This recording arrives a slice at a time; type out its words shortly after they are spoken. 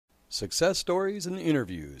Success stories and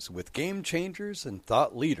interviews with game changers and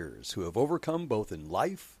thought leaders who have overcome both in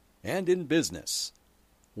life and in business.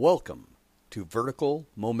 Welcome to Vertical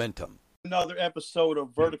Momentum. Another episode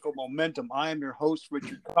of Vertical Momentum. I am your host,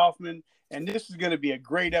 Richard Kaufman, and this is going to be a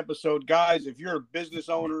great episode. Guys, if you're a business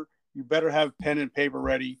owner, you better have pen and paper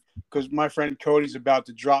ready because my friend Cody's about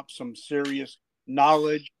to drop some serious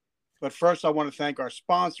knowledge. But first, I want to thank our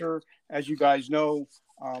sponsor. As you guys know,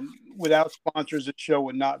 without sponsors, the show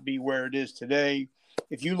would not be where it is today.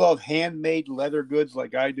 If you love handmade leather goods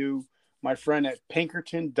like I do, my friend at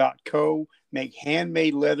Pinkerton.co make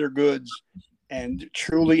handmade leather goods and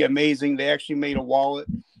truly amazing. They actually made a wallet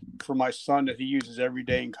for my son that he uses every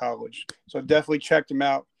day in college. So definitely check them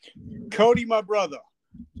out. Cody, my brother,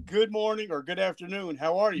 good morning or good afternoon.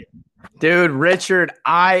 How are you? Dude, Richard,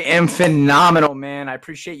 I am phenomenal, man. I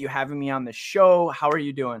appreciate you having me on the show. How are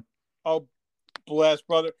you doing? Oh, bless,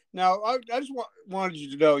 brother. Now, I just wanted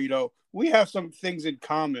you to know, we have some things in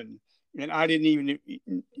common, and I didn't even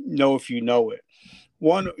know if you know it.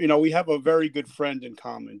 One, we have a very good friend in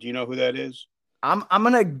common. Do you know who that is? I'm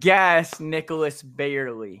gonna guess Nicholas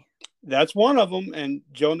Bayerly. That's one of them, and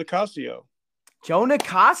Joe Nicasio. Joe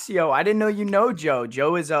Nicasio. I didn't know you know Joe.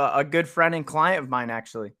 Joe is a good friend and client of mine,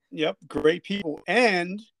 actually. Yep, great people.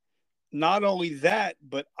 And not only that,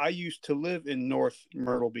 but I used to live in North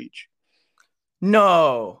Myrtle Beach.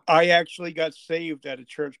 No. I actually got saved at a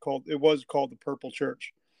church called the Purple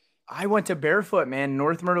Church. I went to Barefoot, man.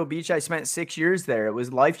 North Myrtle Beach. I spent 6 years there. It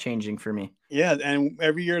was life-changing for me. Yeah, and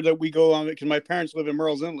every year that we go on it, because my parents live in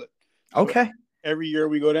Murrells Inlet. So okay. Every year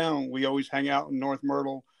we go down, we always hang out in North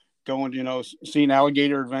Myrtle, going, seeing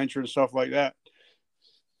alligator adventure and stuff like that.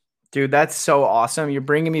 Dude, that's so awesome. You're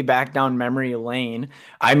bringing me back down memory lane.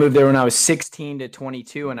 I moved there when I was 16 to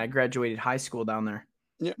 22, and I graduated high school down there.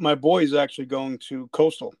 Yeah, my boy is actually going to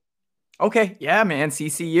Coastal. Okay. Yeah, man.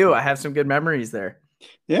 CCU. I have some good memories there.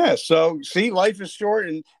 Yeah. So, see, life is short,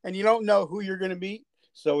 and you don't know who you're going to meet.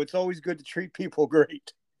 So it's always good to treat people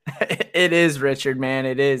great. It is, Richard, man.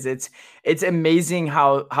 It is. It's amazing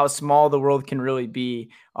how small the world can really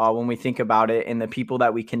be when we think about it, and the people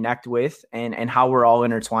that we connect with, and how we're all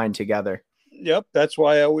intertwined together. Yep. That's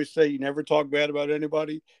why I always say you never talk bad about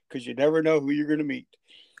anybody because you never know who you're going to meet.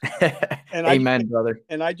 And Amen, brother.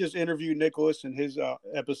 And I just interviewed Nicholas, and his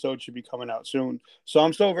episode should be coming out soon. So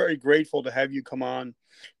I'm so very grateful to have you come on.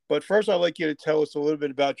 But first, I'd like you to tell us a little bit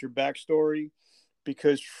about your backstory,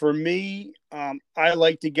 because for me, I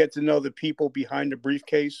like to get to know the people behind the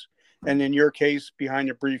briefcase, and in your case, behind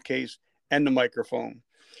the briefcase and the microphone.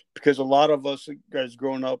 Because a lot of us guys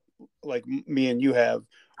growing up, like me and you have,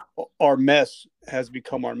 our mess has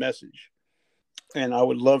become our message. And I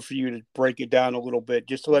would love for you to break it down a little bit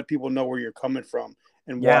just to let people know where you're coming from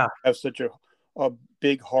and why you have such a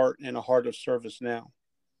big heart and a heart of service now.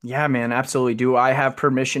 Yeah, man, absolutely. Do I have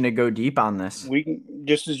permission to go deep on this? We can.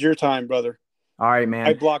 This is your time, brother. All right, man.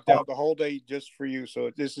 I blocked out the whole day just for you.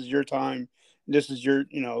 So this is your time. This is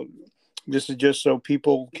this is just so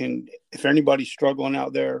people can, if anybody's struggling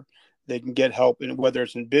out there, they can get help. And whether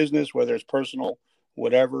it's in business, whether it's personal,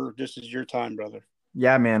 whatever, this is your time, brother.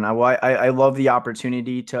 Yeah, man. I love the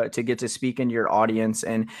opportunity to get to speak into your audience.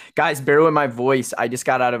 And guys, bear with my voice. I just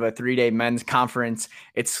got out of a 3-day men's conference.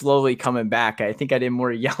 It's slowly coming back. I think I did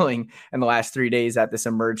more yelling in the last 3 days at this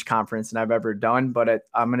Emerge conference than I've ever done. But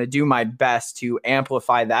I'm going to do my best to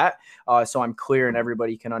amplify that so I'm clear and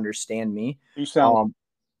everybody can understand me. You sound.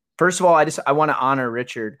 First of all, I want to honor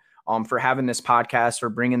Richard for having this podcast, for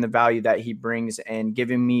bringing the value that he brings and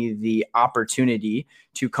giving me the opportunity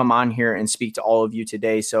to come on here and speak to all of you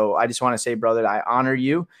today. So I just want to say, brother, I honor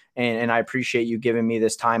you and I appreciate you giving me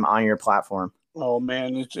this time on your platform. Oh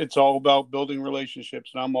man, it's all about building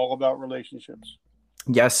relationships, and I'm all about relationships.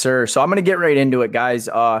 Yes, sir. So I'm going to get right into it, guys.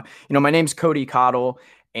 My name's Cody Cottle.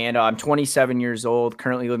 And I'm 27 years old,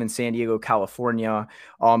 currently live in San Diego, California.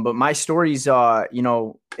 But my story's,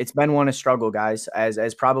 it's been one of struggle, guys,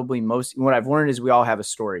 as probably most. What I've learned is we all have a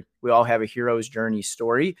story. We all have a hero's journey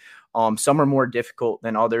story. Some are more difficult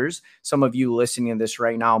than others. Some of you listening to this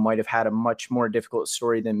right now might have had a much more difficult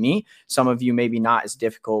story than me. Some of you maybe not as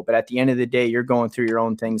difficult, but at the end of the day, you're going through your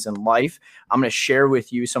own things in life. I'm going to share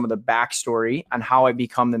with you some of the backstory on how I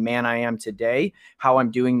become the man I am today, how I'm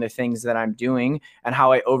doing the things that I'm doing, and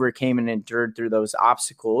how I overcame and endured through those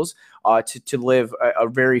obstacles to live a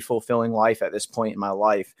very fulfilling life at this point in my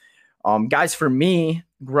life. Guys, for me,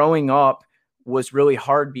 growing up was really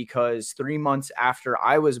hard because 3 months after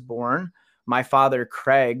I was born, my father,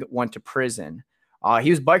 Craig, went to prison.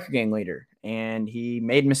 He was a biker gang leader and he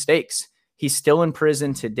made mistakes. He's still in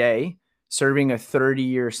prison today, serving a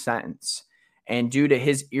 30-year sentence. And due to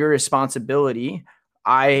his irresponsibility,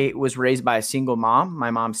 I was raised by a single mom.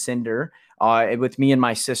 My mom, Cinder, with me and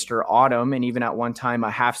my sister, Autumn. And even at one time,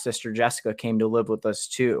 a half sister, Jessica, came to live with us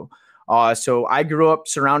too. So I grew up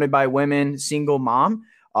surrounded by women, single mom.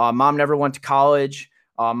 Mom never went to college.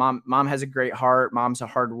 Mom has a great heart. Mom's a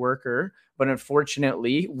hard worker. But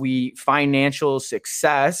unfortunately, financial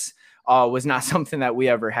success was not something that we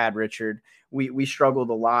ever had, Richard. We struggled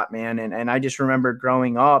a lot, man. And I just remember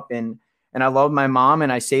growing up and I love my mom.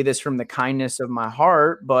 And I say this from the kindness of my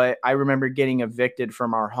heart, but I remember getting evicted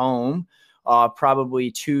from our home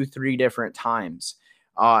probably 2-3 different times.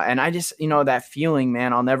 And I just, that feeling,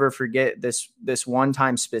 man, I'll never forget this one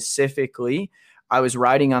time specifically. I was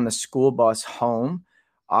riding on the school bus home.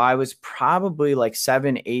 I was probably like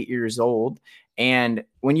 7, 8 years old. And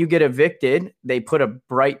when you get evicted, they put a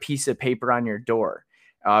bright piece of paper on your door,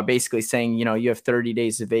 basically saying, you have 30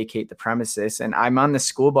 days to vacate the premises. And I'm on the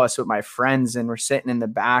school bus with my friends and we're sitting in the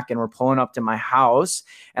back and we're pulling up to my house.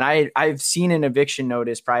 And I've seen an eviction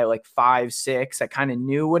notice probably like 5, 6. I kind of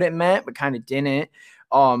knew what it meant, but kind of didn't.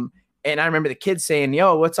 And I remember the kids saying,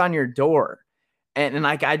 "Yo, what's on your door?" And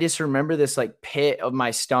like, I just remember this like pit of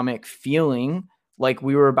my stomach feeling like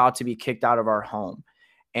we were about to be kicked out of our home.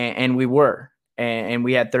 And we were. And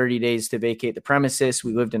we had 30 days to vacate the premises.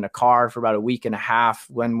 We lived in a car for about a week and a half,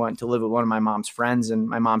 went to live with one of my mom's friends, and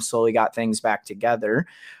my mom slowly got things back together.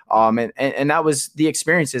 And that was the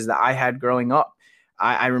experiences that I had growing up.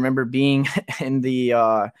 I remember being in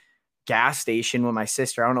the gas station with my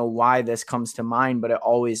sister. I don't know why this comes to mind, but it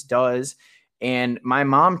always does. And my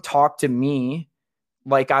mom talked to me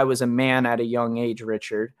like I was a man at a young age,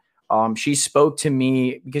 Richard. She spoke to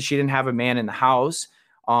me because she didn't have a man in the house.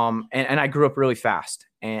 And I grew up really fast,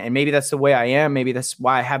 and maybe that's the way I am. Maybe that's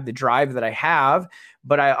why I have the drive that I have,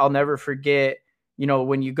 but I'll never forget,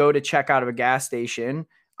 when you go to check out of a gas station,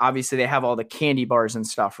 obviously they have all the candy bars and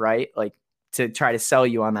stuff, right? Like to try to sell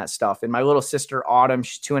you on that stuff. And my little sister, Autumn,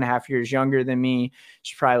 she's 2.5 years younger than me.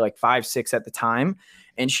 She's probably like 5, 6 at the time.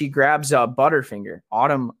 And she grabs a Butterfinger.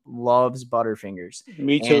 Autumn loves Butterfingers.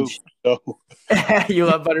 Me too. You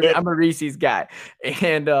love Butterfinger. I'm a Reese's guy.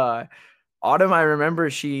 And, Autumn, I remember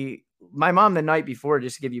my mom the night before,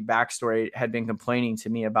 just to give you backstory, had been complaining to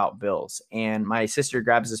me about bills. And my sister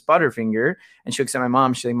grabs this Butterfinger and she looks at my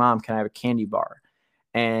mom. She's like, "Mom, can I have a candy bar?"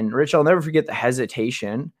 And Rich, I'll never forget the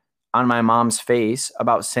hesitation on my mom's face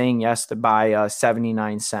about saying yes to buy a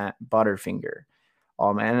 79-cent Butterfinger.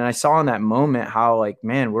 Oh man. And I saw in that moment how like,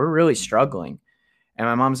 man, we're really struggling. And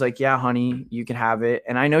my mom's like, "Yeah, honey, you can have it."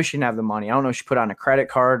 And I know she didn't have the money. I don't know if she put on a credit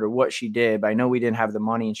card or what she did, but I know we didn't have the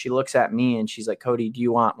money. And she looks at me and she's like, "Cody, do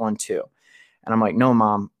you want one too?" And I'm like, "No,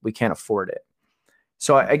 Mom, we can't afford it."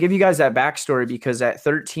 So I give you guys that backstory because at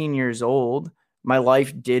 13 years old, my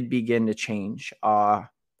life did begin to change. I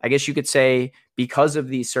guess you could say because of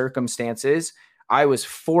these circumstances, I was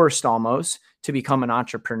forced almost to become an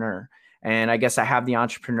entrepreneur. And I guess I have the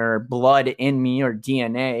entrepreneur blood in me, or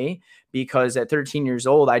DNA, because at 13 years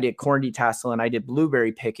old, I did corn detasseling and I did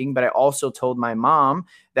blueberry picking. But I also told my mom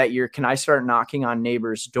that year, can I start knocking on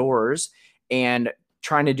neighbors' doors and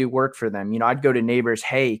trying to do work for them? I'd go to neighbors,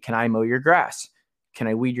 "Hey, can I mow your grass? Can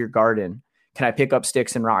I weed your garden? Can I pick up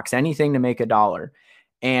sticks and rocks? Anything to make $1."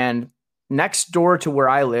 And next door to where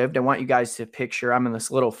I lived, I want you guys to picture, I'm in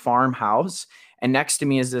this little farmhouse, and next to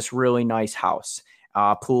me is this really nice house.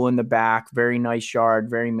 Pool in the back, very nice yard,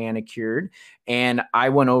 very manicured. And I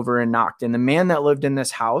went over and knocked. And the man that lived in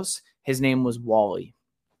this house, his name was Wally.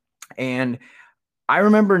 And I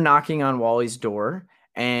remember knocking on Wally's door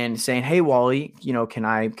and saying, "Hey, Wally, can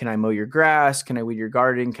I mow your grass? Can I weed your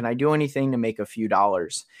garden? Can I do anything to make a few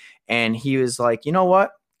dollars?" And he was like, "You know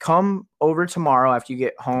what? Come over tomorrow after you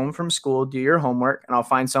get home from school, do your homework, and I'll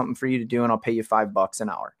find something for you to do, and I'll pay you $5 an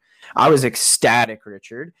hour." I was ecstatic,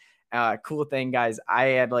 Richard. Cool thing, guys. I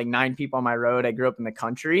had like 9 people on my road. I grew up in the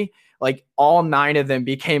country. Like all 9 of them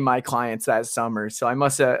became my clients that summer. So I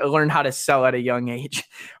must have learned how to sell at a young age.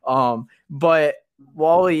 But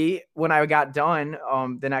Wally, when I got done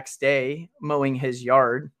the next day mowing his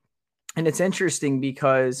yard, and it's interesting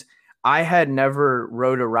because I had never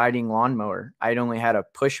rode a riding lawnmower. I'd only had a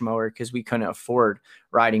push mower because we couldn't afford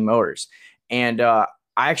riding mowers. And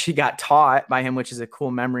I actually got taught by him, which is a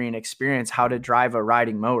cool memory and experience, how to drive a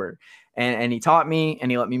riding mower. And he taught me,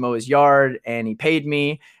 and he let me mow his yard, and he paid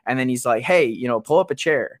me. And then he's like, "Hey, pull up a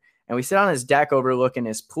chair." And we sit on his deck overlooking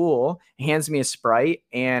his pool. He hands me a Sprite.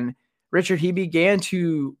 And Richard, he began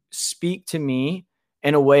to speak to me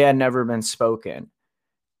in a way I'd never been spoken.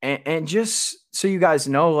 And just so you guys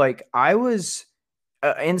know, like I was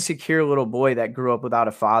an insecure little boy that grew up without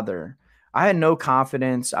a father. I had no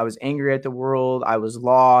confidence. I was angry at the world. I was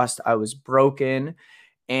lost. I was broken.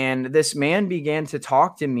 And this man began to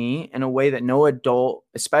talk to me in a way that no adult,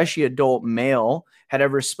 especially adult male, had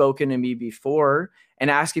ever spoken to me before, and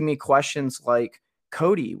asking me questions like,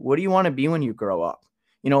 Cody, what do you want to be when you grow up?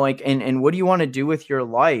 Like, and what do you want to do with your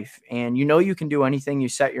life? And you can do anything you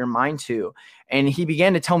set your mind to. And he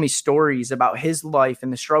began to tell me stories about his life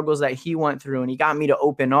and the struggles that he went through. And he got me to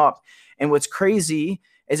open up. And what's crazy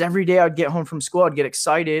is every day I'd get home from school, I'd get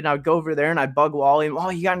excited, and I'd go over there and I'd bug Wally,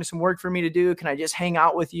 and, you got some work for me to do. Can I just hang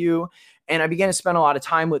out with you? And I began to spend a lot of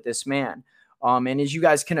time with this man. And as you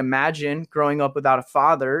guys can imagine, growing up without a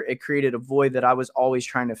father, it created a void that I was always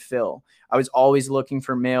trying to fill. I was always looking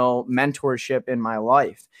for male mentorship in my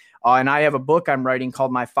life. And I have a book I'm writing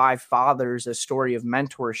called My Five Fathers, A Story of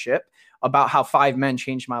Mentorship, about how 5 men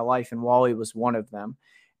changed my life, and Wally was one of them.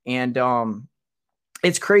 And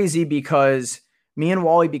it's crazy because me and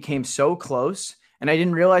Wally became so close. And I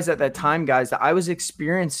didn't realize at that time, guys, that I was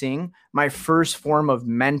experiencing my first form of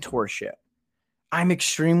mentorship. I'm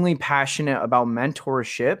extremely passionate about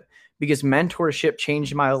mentorship because mentorship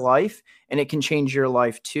changed my life, and it can change your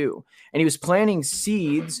life too. And he was planting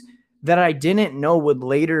seeds that I didn't know would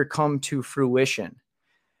later come to fruition.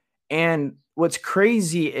 And what's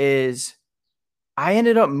crazy is I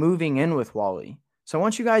ended up moving in with Wally. So I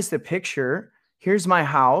want you guys to picture, here's my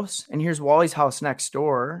house and here's Wally's house next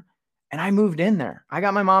door. And I moved in there. I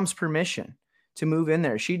got my mom's permission to move in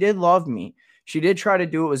there. She did love me. She did try to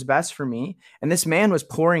do what was best for me. And this man was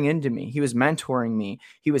pouring into me. He was mentoring me.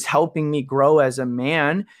 He was helping me grow as a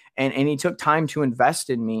man. And he took time to invest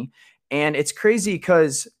in me. And it's crazy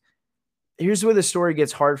because here's where the story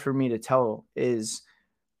gets hard for me to tell is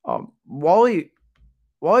Wally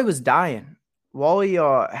was dying. Wally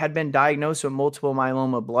had been diagnosed with multiple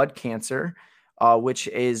myeloma blood cancer, which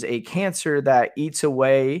is a cancer that eats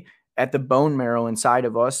away at the bone marrow inside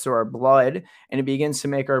of us through our blood, and it begins to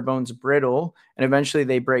make our bones brittle, and eventually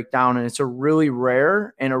they break down. And it's a really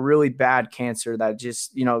rare and a really bad cancer that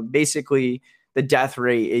just, basically the death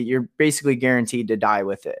rate, you're basically guaranteed to die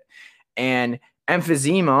with it. And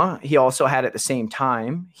emphysema, he also had at the same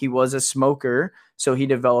time. He was a smoker, so he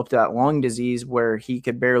developed that lung disease where he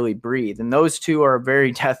could barely breathe. And those two are a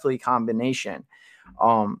very deathly combination.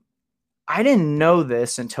 I didn't know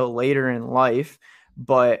this until later in life,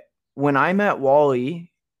 but when I met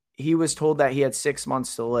Wally, he was told that he had 6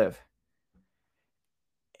 months to live.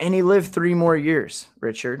 And he lived 3 more years,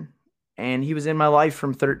 Richard. And he was in my life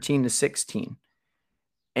from 13 to 16.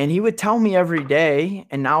 And he would tell me every day,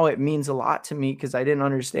 and now it means a lot to me because I didn't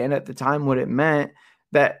understand at the time what it meant,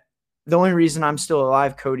 that the only reason I'm still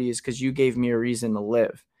alive, Cody, is because you gave me a reason to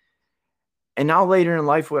live. And now later in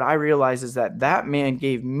life, what I realize is that that man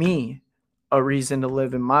gave me a reason to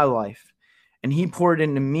live in my life. And he poured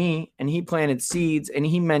into me, and he planted seeds, and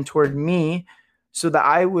he mentored me so that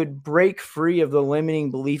I would break free of the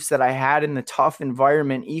limiting beliefs that I had in the tough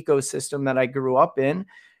environment ecosystem that I grew up in.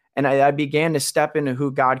 And I began to step into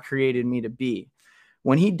who God created me to be.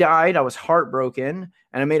 When he died, I was heartbroken,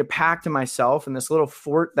 and I made a pact to myself in this little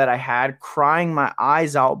fort that I had, crying my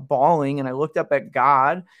eyes out, bawling. And I looked up at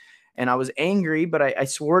God, and I was angry, but I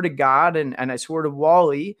swore to God and I swore to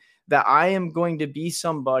Wally that I am going to be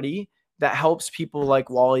somebody that helps people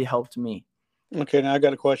like Wally helped me. Okay, now I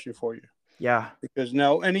got a question for you. Yeah. Because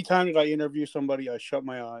now anytime that I interview somebody, I shut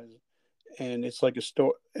my eyes, and it's like a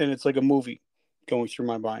story, and it's like a movie going through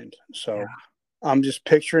my mind. So yeah. I'm just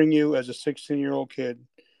picturing you as a 16-year-old kid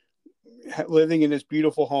living in this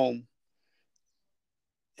beautiful home,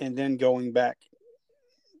 and then going back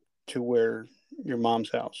to where your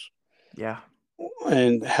mom's house. Yeah.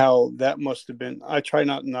 And how that must have been. I try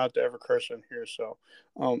not to ever curse on here, so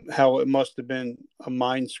how it must have been a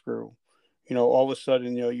mind screw. All of a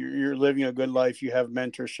sudden, you're living a good life, you have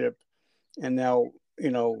mentorship, and now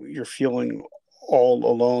you're feeling all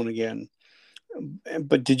alone again.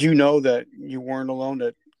 But did you know that you weren't alone,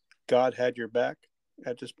 that God had your back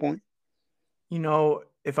at this point?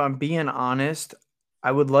 If I'm being honest,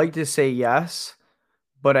 I would like to say yes,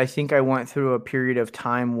 but I think I went through a period of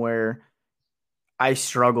time where I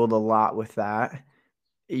struggled a lot with that.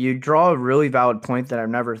 You draw a really valid point that I've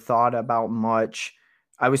never thought about much.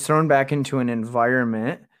 I was thrown back into an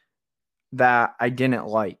environment that I didn't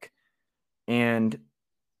like. And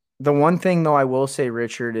the one thing, though, I will say,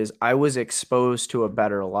 Richard, is I was exposed to a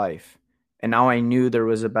better life. And now I knew there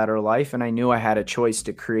was a better life, and I knew I had a choice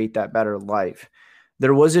to create that better life.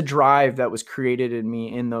 There was a drive that was created in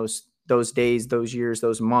me in those days, those years,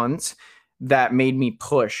 those months that made me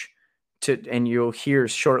push to, and you'll hear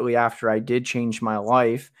shortly after I did change my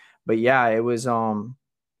life. But yeah, it was,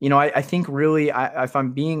 I think really, if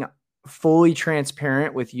I'm being fully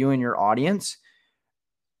transparent with you and your audience,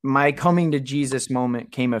 my coming to Jesus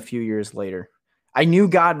moment came a few years later. I knew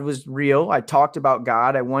God was real. I talked about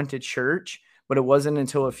God. I went to church, but it wasn't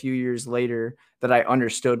until a few years later that I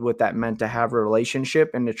understood what that meant to have a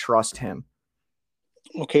relationship and to trust him.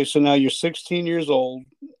 Okay, so now you're 16 years old.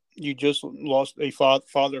 You just lost a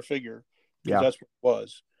father figure, because Yeah. that's what it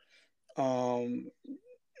was.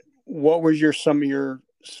 What were some of your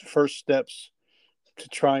first steps to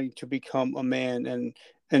trying to become a man,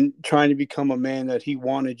 and trying to become a man that he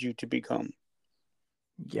wanted you to become?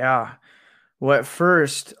 Yeah. Well, at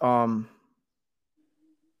first, I'm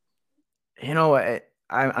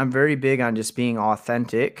very big on just being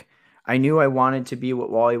authentic. I knew I wanted to be what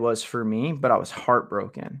Wally was for me, but I was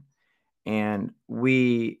heartbroken. And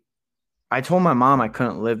I told my mom I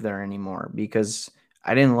couldn't live there anymore because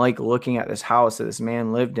I didn't like looking at this house that this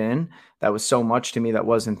man lived in that was so much to me that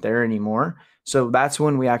wasn't there anymore. So that's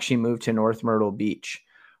when we actually moved to North Myrtle Beach.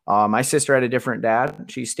 My sister had a different dad.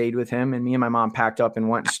 She stayed with him, and me and my mom packed up and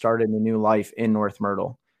went and started a new life in North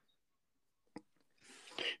Myrtle.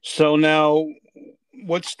 So now,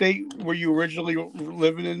 what state were you originally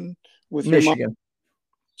living in with your mom? Michigan.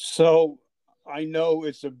 So I know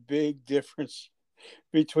it's a big difference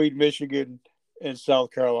between Michigan and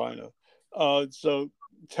South Carolina. So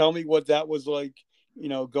tell me what that was like,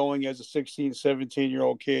 going as a 16,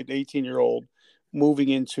 17-year-old kid, 18-year-old, moving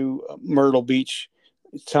into Myrtle Beach.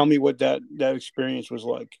 Tell me what that experience was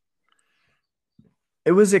like.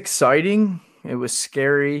 It was exciting. It was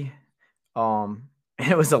scary.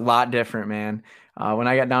 It was a lot different, man. When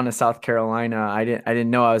I got down to South Carolina, I didn't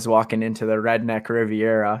know I was walking into the redneck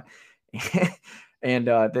Riviera. And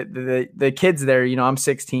the kids there, I'm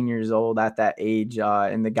 16 years old at that age,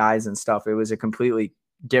 and the guys and stuff, it was a completely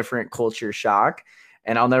different culture shock.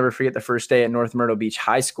 And I'll never forget the first day at North Myrtle Beach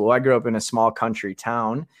High School. I grew up in a small country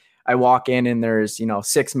town. I walk in and there's,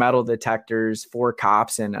 6 metal detectors, 4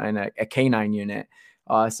 cops, and a canine unit.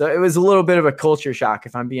 So it was a little bit of a culture shock,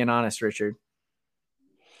 if I'm being honest, Richard.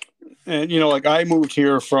 And like I moved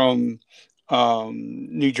here from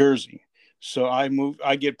New Jersey, so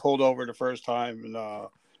I get pulled over the first time, and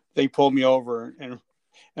they pulled me over, and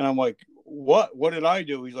I'm like, what did I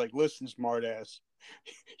do? He's like, listen, smartass,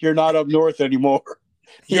 you're not up north anymore.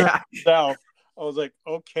 You're Yeah. south. I was like,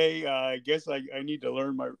 okay, I guess I need to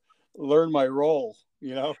learn my role,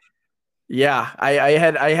 Yeah, I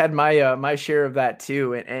had my share of that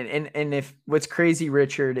too. And if what's crazy,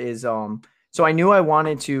 Richard, is so I knew I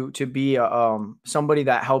wanted to be somebody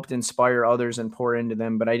that helped inspire others and pour into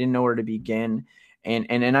them, but I didn't know where to begin.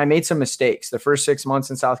 And I made some mistakes. The first 6 months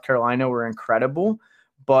in South Carolina were incredible,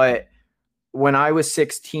 but when I was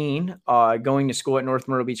 16, going to school at North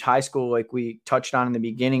Myrtle Beach High School, like we touched on in the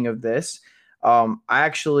beginning of this, I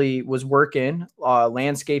actually was working a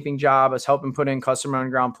landscaping job. I was helping put in custom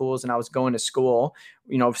underground pools, and I was going to school,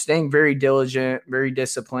 staying very diligent, very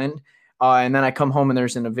disciplined. And then I come home and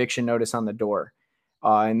there's an eviction notice on the door.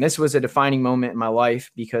 And this was a defining moment in my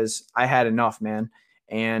life because I had enough, man.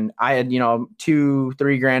 And I had,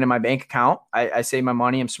 $2-3 grand in my bank account. I saved my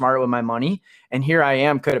money. I'm smart with my money. And here I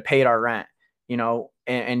am, could have paid our rent,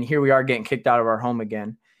 and here we are getting kicked out of our home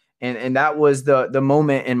again. And that was the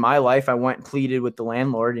moment in my life. I went and pleaded with the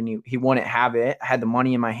landlord, and he wouldn't have it. I had the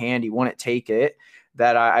money in my hand. He wouldn't take it.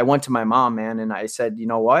 That I went to my mom, man, and I said, you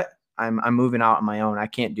know what? I'm moving out on my own. I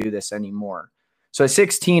can't do this anymore. So at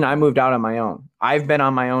 16, I moved out on my own. I've been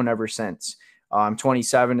on my own ever since. I'm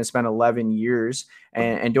 27. It's been 11 years.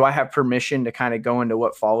 And do I have permission to kind of go into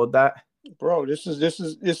what followed that? Bro, this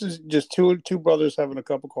is just two brothers having a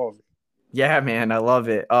cup of coffee. Yeah, man, I love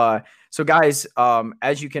it. So guys,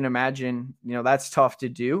 as you can imagine, that's tough to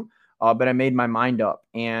do, but I made my mind up.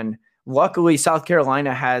 And luckily, South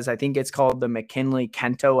Carolina has, I think it's called the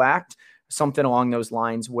McKinley-Kento Act, something along those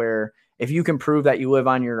lines, where if you can prove that you live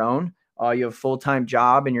on your own, you have a full-time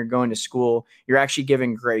job and you're going to school, you're actually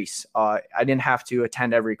given grace. I didn't have to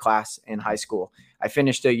attend every class in high school. I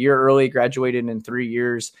finished a year early, graduated in 3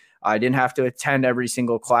 years. I didn't have to attend every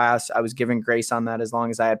single class. I was given grace on that as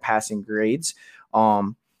long as I had passing grades.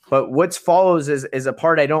 But what follows is a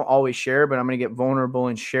part I don't always share, but I'm going to get vulnerable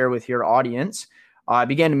and share with your audience. I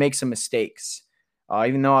began to make some mistakes.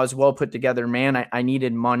 Even though I was well put together, man, I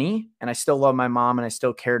needed money, and I still love my mom and I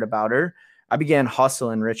still cared about her. I began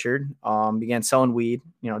hustling, Richard, began selling weed,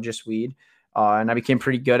 just weed. And I became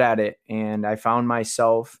pretty good at it. And I found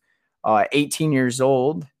myself 18 years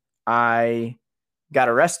old. I got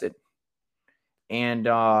arrested. And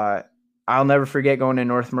I'll never forget going to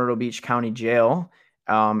North Myrtle Beach County Jail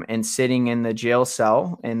and sitting in the jail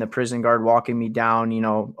cell and the prison guard walking me down,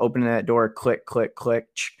 opening that door, click, click, click,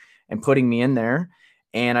 and putting me in there.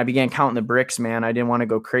 And I began counting the bricks, man. I didn't want to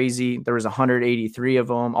go crazy. There was 183 of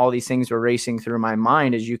them. All these things were racing through my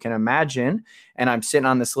mind, as you can imagine. And I'm sitting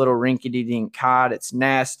on this little rinky-dink cot. It's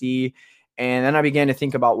nasty. And then I began to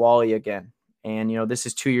think about Wally again. And, this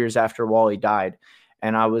is 2 years after Wally died.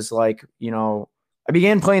 And I was like, I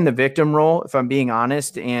began playing the victim role, if I'm being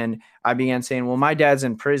honest. And I began saying, well, my dad's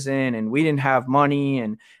in prison and we didn't have money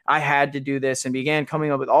and I had to do this, and began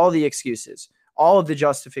coming up with all the excuses, all of the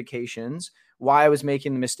justifications, why I was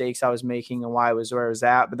making the mistakes I was making and why I was where I was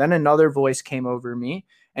at. But then another voice came over me,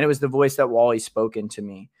 and it was the voice that Wally spoke into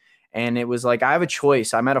me. And it was like, I have a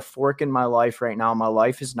choice. I'm at a fork in my life right now. My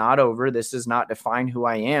life is not over. This does not define who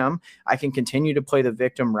I am. I can continue to play the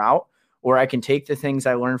victim route, or I can take the things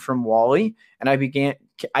I learned from Wally and I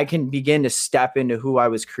can begin to step into who I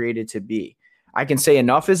was created to be. I can say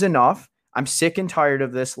enough is enough. I'm sick and tired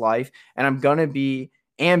of this life, and I'm going to be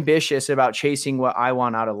ambitious about chasing what I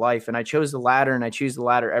want out of life. And I chose the latter, and I choose the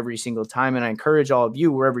latter every single time. And I encourage all of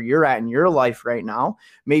you, wherever you're at in your life right now,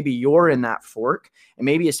 maybe you're in that fork, and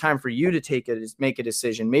maybe it's time for you to make a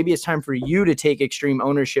decision. Maybe it's time for you to take extreme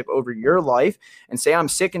ownership over your life and say, I'm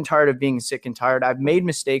sick and tired of being sick and tired. I've made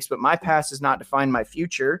mistakes, but my past does not define my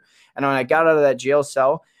future. And when I got out of that jail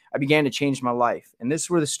cell, I began to change my life. And this is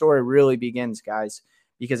where the story really begins, guys,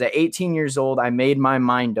 because at 18 years old, I made my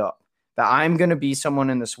mind up that I'm going to be someone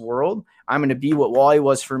in this world. I'm going to be what Wally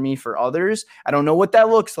was for me, for others. I don't know what that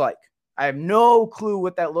looks like. I have no clue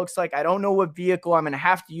what that looks like. I don't know what vehicle I'm going to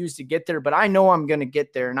have to use to get there, but I know I'm going to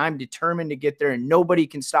get there, and I'm determined to get there, and nobody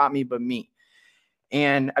can stop me but me.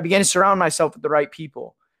 And I began to surround myself with the right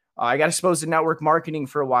people. I got exposed to network marketing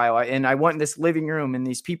for a while, and I went in this living room, and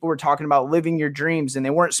these people were talking about living your dreams, and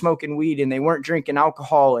they weren't smoking weed, and they weren't drinking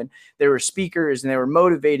alcohol, and they were speakers, and they were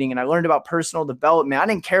motivating, and I learned about personal development. I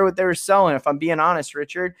didn't care what they were selling, if I'm being honest,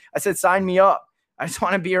 Richard. I said, sign me up. I just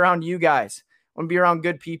want to be around you guys. I want to be around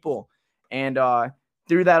good people. And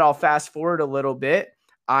through that, I'll fast forward a little bit.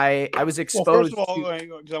 I was exposed. Well, first of all,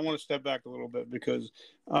 because I want to step back a little bit, because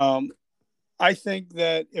I think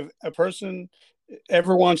that if a person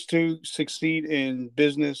ever wants to succeed in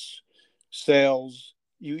business, sales,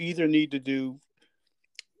 you either need to do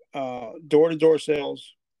door-to-door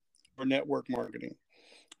sales or network marketing,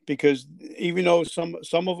 because even though some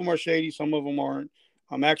of them are shady, some of them aren't.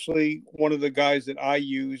 I'm actually, one of the guys that I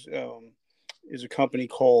use is a company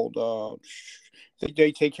called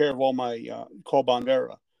they take care of all my called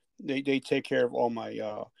Bonvera. They take care of all my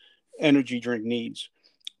energy drink needs,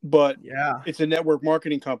 but yeah, it's a network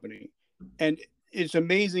marketing company, and it's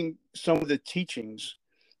amazing some of the teachings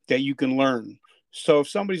that you can learn. So if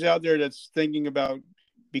somebody's out there that's thinking about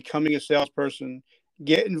becoming a salesperson,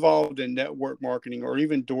 get involved in network marketing or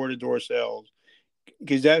even door-to-door sales,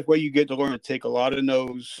 because that's where you get to learn to take a lot of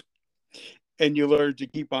no's, and you learn to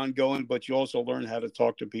keep on going, but you also learn how to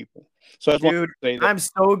talk to people. So I just want to say that. I'm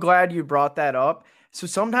so glad you brought that up. So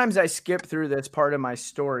sometimes I skip through this part of my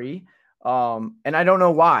story, and I don't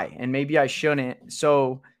know why, and maybe I shouldn't.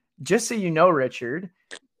 So just so you know, Richard,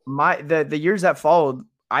 the years that followed,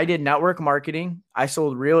 I did network marketing. I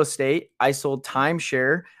sold real estate. I sold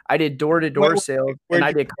timeshare. I did door-to-door sales, and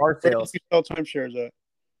I did car sales. Where did you sell timeshares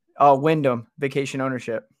at? Wyndham Vacation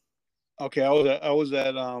Ownership. Okay, I was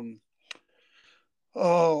at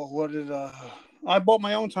I bought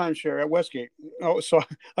my own timeshare at Westgate. Oh, so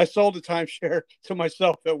I sold the timeshare to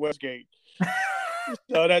myself at Westgate.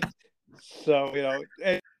 And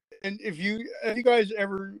if you guys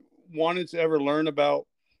ever wanted to ever learn about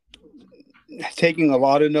taking a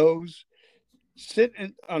lot of no's, sit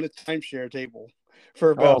on a timeshare table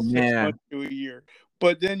for about 6 months to a year.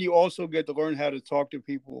 But then you also get to learn how to talk to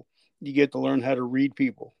people. You get to learn how to read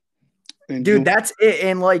people. Dude, that's it.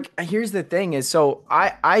 And like, here's the thing is, so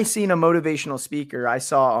I seen a motivational speaker. I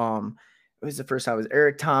saw, it was the first time, it was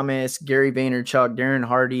Eric Thomas, Gary Vaynerchuk, Darren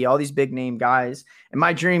Hardy, all these big name guys. And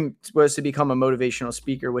my dream was to become a motivational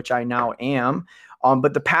speaker, which I now am.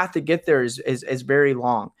 But the path to get there is very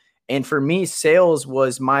long. And for me, sales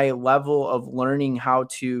was my level of learning how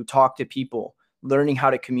to talk to people, learning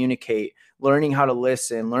how to communicate, learning how to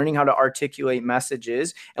listen, learning how to articulate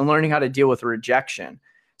messages, and learning how to deal with rejection.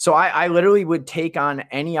 So I literally would take on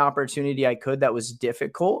any opportunity I could that was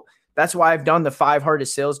difficult. That's why I've done the 5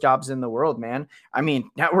 hardest sales jobs in the world, man. I mean,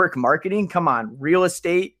 network marketing, come on, real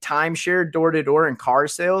estate, timeshare, door-to-door, and car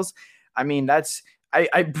sales. I mean,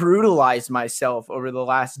 I brutalized myself over the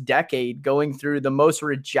last decade going through the most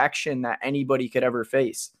rejection that anybody could ever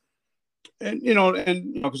face. And,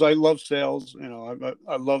 because I love sales,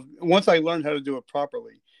 I love, once I learned how to do it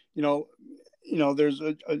properly, there's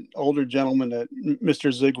an older gentleman, that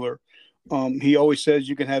Mr. Ziegler. He always says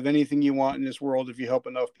you can have anything you want in this world if you help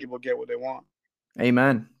enough people get what they want.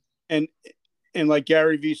 Amen. And like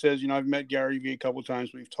Gary Vee says, I've met Gary Vee a couple of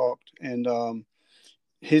times. We've talked, and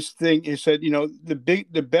his thing is said,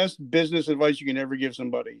 the best business advice you can ever give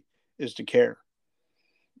somebody is to care.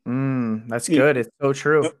 That's good. It's so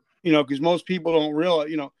true. Because most people don't realize,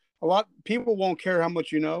 a lot of people won't care how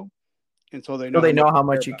much you know until they know how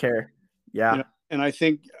much you care. Yeah. And I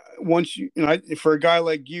think once for a guy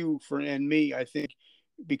like you and me, I think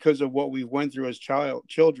because of what we went through as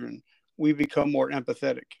children, we become more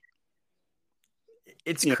empathetic.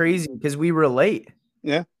 It's crazy because we relate.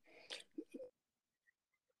 Yeah.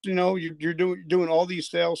 You're doing all these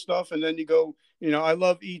sales stuff, and then you go, I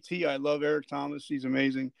love ET. I love Eric Thomas. He's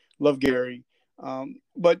amazing. Love Gary.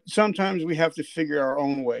 But sometimes we have to figure our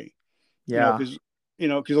own way. Yeah.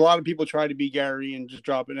 Because a lot of people try to be Gary and just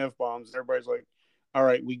dropping F-bombs. Everybody's like, all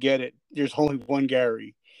right, we get it. There's only one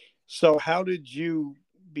Gary. So how did you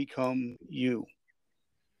become you?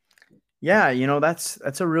 Yeah,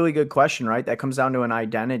 that's a really good question, right? That comes down to an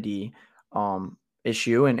identity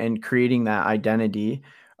issue and creating that identity.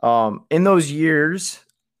 In those years,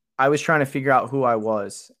 I was trying to figure out who I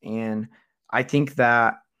was. And I think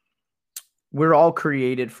that we're all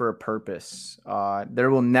created for a purpose. There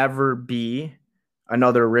will never be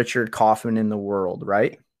another Richard Kaufman in the world,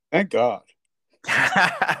 right? Thank God.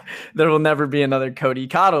 There will never be another Cody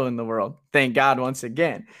Cottle in the world. Thank God once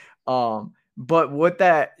again. But what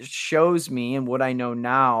that shows me and what I know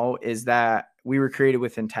now is that we were created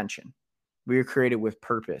with intention. We were created with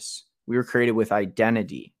purpose. We were created with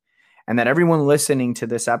identity. And that everyone listening to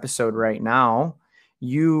this episode right now,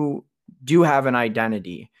 you do have an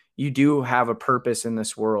identity. You do have a purpose in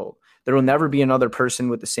this world. There will never be another person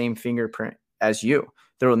with the same fingerprint as you.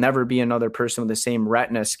 There will never be another person with the same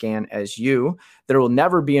retina scan as you. There will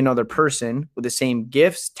never be another person with the same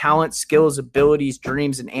gifts, talents, skills, abilities,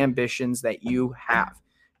 dreams, and ambitions that you have.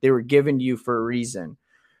 They were given to you for a reason.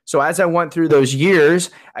 So as I went through those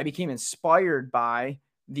years, I became inspired by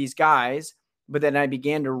these guys, but then I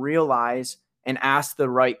began to realize and ask the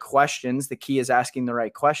right questions. The key is asking the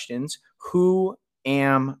right questions. Who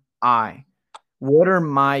am I? What are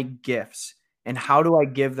my gifts? And how do I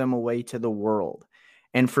give them away to the world?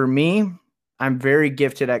 And for me, I'm very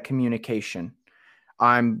gifted at communication.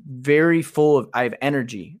 I'm very I have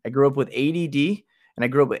energy. I grew up with ADD and I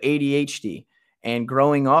grew up with ADHD. And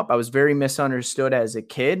growing up, I was very misunderstood as a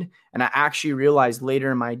kid. And I actually realized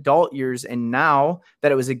later in my adult years and now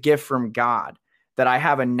that it was a gift from God, that I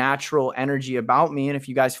have a natural energy about me. And if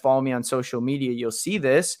you guys follow me on social media, you'll see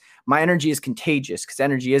this. My energy is contagious because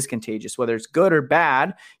energy is contagious. Whether it's good or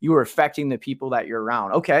bad, you are affecting the people that you're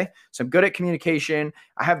around. Okay, so I'm good at communication.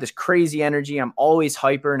 I have this crazy energy. I'm always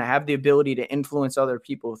hyper and I have the ability to influence other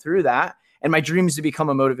people through that. And my dream is to become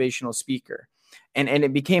a motivational speaker. And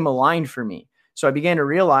it became aligned for me. So I began to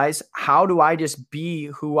realize, how do I just be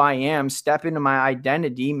who I am, step into my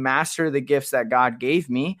identity, master the gifts that God gave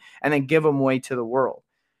me, and then give them away to the world?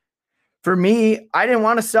 For me, I didn't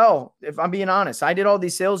want to sell. If I'm being honest, I did all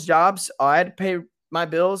these sales jobs. I had to pay my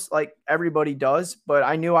bills like everybody does, but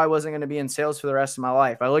I knew I wasn't going to be in sales for the rest of my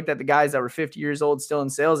life. I looked at the guys that were 50 years old still in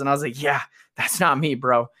sales, and I was like, yeah, that's not me,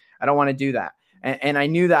 bro. I don't want to do that. And I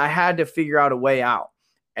knew that I had to figure out a way out.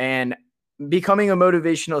 And becoming a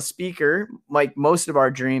motivational speaker, like most of our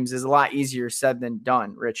dreams, is a lot easier said than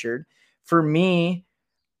done, Richard. For me,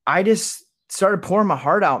 I just started pouring my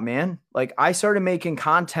heart out, man. Like, I started making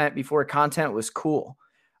content before content was cool.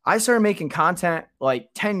 I started making content like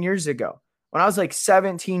 10 years ago. When I was like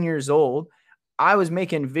 17 years old, I was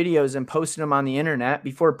making videos and posting them on the internet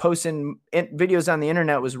before posting videos on the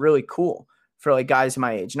internet was really cool for like guys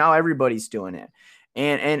my age. Now everybody's doing it.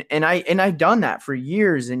 And I've done that for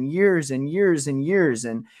years and years and years and years.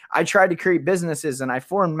 And I tried to create businesses and I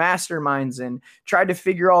formed masterminds and tried to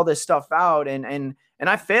figure all this stuff out. And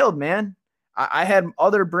I failed, man. I had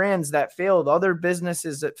other brands that failed, other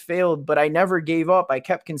businesses that failed, but I never gave up. I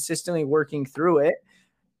kept consistently working through it.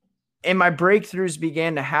 And my breakthroughs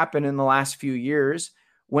began to happen in the last few years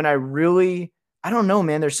when I don't know,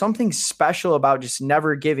 man, there's something special about just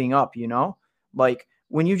never giving up, like,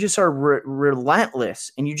 when you just are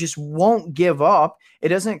relentless and you just won't give up, it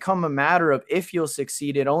doesn't come a matter of if you'll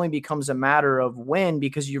succeed. It only becomes a matter of when,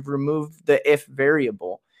 because you've removed the if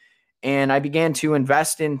variable. And I began to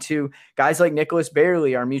invest into guys like Nicholas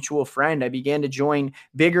Bailey, our mutual friend. I began to join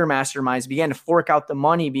bigger masterminds, began to fork out the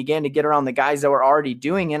money, began to get around the guys that were already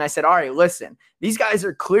doing it. And I said, all right, listen, these guys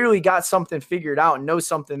are clearly got something figured out and know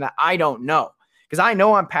something that I don't know. Because I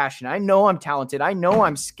know I'm passionate. I know I'm talented. I know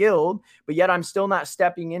I'm skilled, but yet I'm still not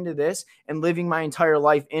stepping into this and living my entire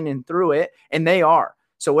life in and through it. And they are.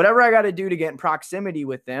 So whatever I got to do to get in proximity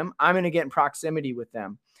with them, I'm going to get in proximity with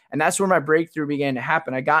them. And that's where my breakthrough began to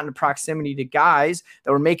happen. I got into proximity to guys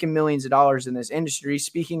that were making millions of dollars in this industry,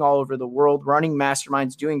 speaking all over the world, running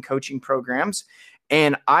masterminds, doing coaching programs.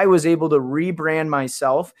 And I was able to rebrand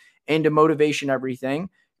myself into Motivation Everything,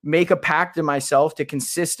 make a pact to myself to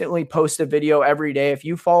consistently post a video every day. If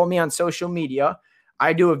you follow me on social media,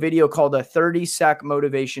 I do a video called a 30-sec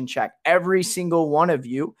motivation check. Every single one of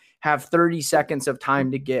you have 30 seconds of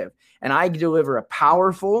time to give. And I deliver a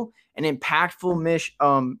powerful and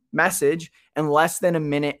impactful message in less than a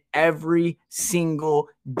minute every single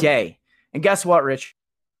day. And guess what, Rich?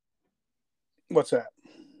 What's that?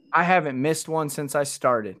 I haven't missed one since I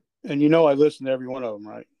started. And you know I listen to every one of them,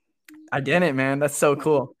 right? I didn't, man. That's so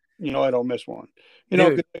cool. You know I don't miss one. You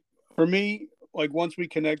know, for me, like once we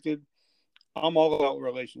connected, I'm all about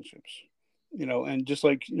relationships. You know, and just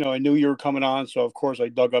like, you know, I knew you were coming on, so of course I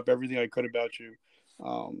dug up everything I could about you.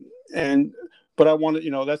 But I wanted,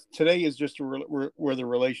 you know, that's today is just where the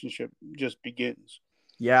relationship just begins.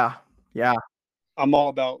 Yeah. I'm all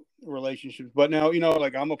about relationships. But now, you know,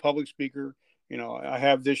 like I'm a public speaker. You know, I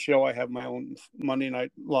have this show. I have my own Monday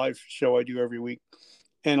Night Live show I do every week.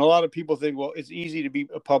 And a lot of people think, well, it's easy to be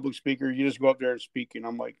a public speaker. You just go up there and speak. And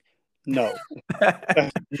I'm like, no,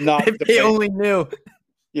 that's not. If they only knew.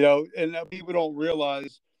 You know, and people don't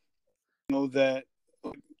realize, you know, that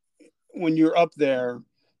when you're up there,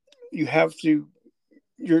 you have to,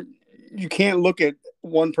 you can't look at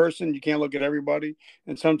one person. You can't look at everybody.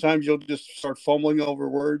 And sometimes you'll just start fumbling over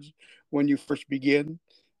words when you first begin.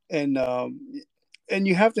 And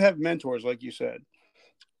you have to have mentors, like you said.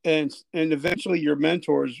 And eventually your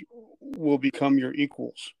mentors will become your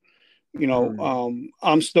equals. You know,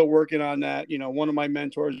 I'm still working on that. You know, one of my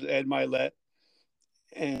mentors is Ed Milet.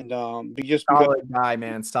 And solid guy,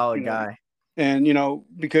 man, solid guy. And you know,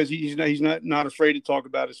 because he's not afraid to talk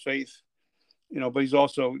about his faith, you know, but he's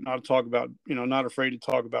also not afraid to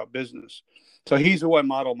talk about business. So he's who I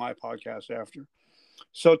model my podcast after.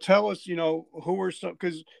 So tell us, you know, who are some,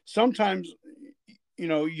 because sometimes, you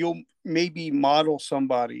know, you'll maybe model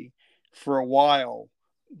somebody for a while,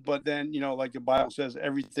 but then, you know, like the Bible says,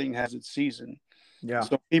 everything has its season. Yeah.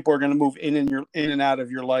 So people are going to move in and out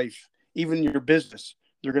of your life, even your business.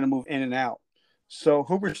 They're going to move in and out. So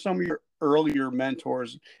who were some of your earlier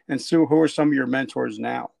mentors, and Sue, who are some of your mentors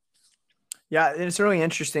now? Yeah, it's really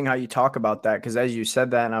interesting how you talk about that, because as you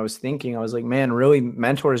said that, and I was thinking, I was like, man, really,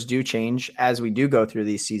 mentors do change as we do go through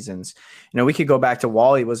these seasons. You know, we could go back to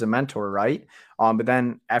Wally was a mentor, right? But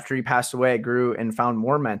then after he passed away, I grew and found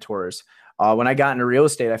more mentors. When I got into real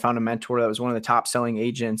estate, I found a mentor that was one of the top selling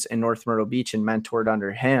agents in North Myrtle Beach and mentored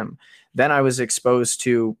under him. Then I was exposed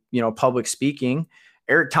to, you know, public speaking.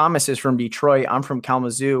 Eric Thomas is from Detroit. I'm from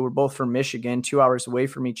Kalamazoo. We're both from Michigan, 2 hours away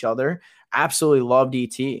from each other. Absolutely loved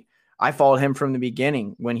ET. I followed him from the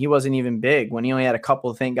beginning when he wasn't even big, when he only had a couple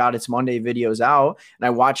of Thank God It's Monday videos out. And I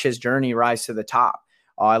watched his journey rise to the top.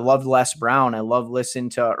 I loved Les Brown. I love listening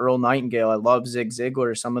to Earl Nightingale. I love Zig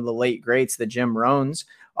Ziglar, some of the late greats, the Jim Rohns.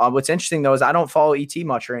 What's interesting, though, is I don't follow ET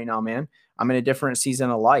much right now, man. I'm in a different season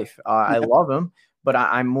of life. I love him, but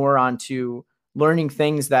I'm more onto learning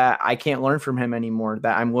things that I can't learn from him anymore,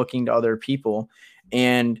 that I'm looking to other people.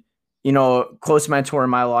 And, you know, close mentor in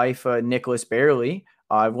my life, Nicholas Bailey,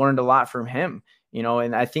 I've learned a lot from him, you know,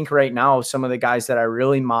 and I think right now, some of the guys that I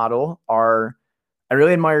really model are, I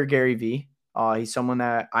really admire Gary Vee. He's someone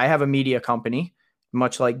that I have a media company,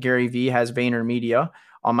 much like Gary Vee has VaynerMedia.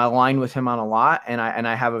 I align with him on a lot, and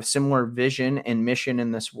I have a similar vision and mission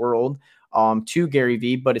in this world to Gary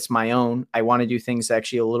Vee, but it's my own. I want to do things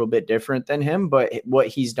actually a little bit different than him, but what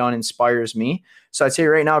he's done inspires me. So I'd say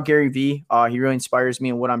right now, Gary Vee, he really inspires me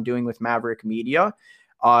in what I'm doing with Maverick Media.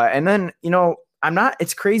 And then, you know,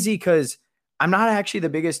 it's crazy because I'm not actually the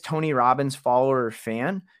biggest Tony Robbins follower or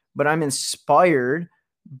fan, but I'm inspired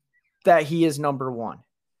that he is number one.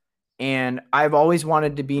 And I've always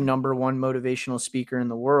wanted to be number one motivational speaker in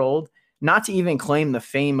the world, not to even claim the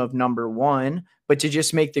fame of number one, but to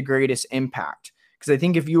just make the greatest impact. Because I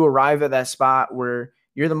think if you arrive at that spot where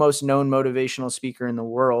you're the most known motivational speaker in the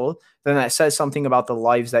world, then that says something about the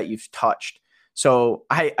lives that you've touched. So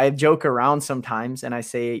I joke around sometimes and I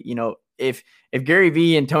say, you know, if Gary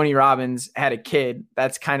Vee and Tony Robbins had a kid,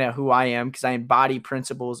 that's kind of who I am, because I embody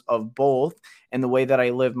principles of both and the way that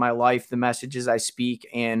I live my life, the messages I speak,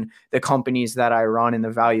 and the companies that I run and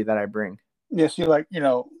the value that I bring. Yeah, see, like, you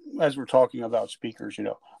know, as we're talking about speakers, you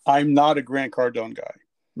know, I'm not a Grant Cardone guy.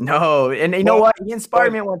 No, and you know what? He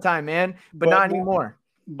inspired me at one time, man, but not anymore.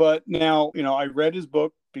 But now, you know, I read his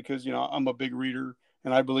book because, you know, I'm a big reader,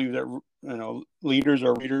 and I believe that, you know, leaders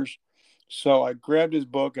are readers. So I grabbed his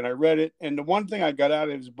book and I read it. And the one thing I got out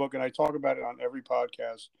of his book, and I talk about it on every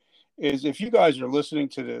podcast, is if you guys are listening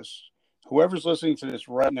to this, whoever's listening to this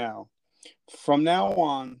right now, from now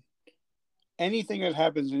on, anything that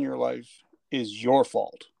happens in your life is your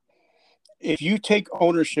fault. If you take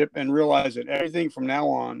ownership and realize that everything from now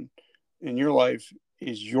on in your life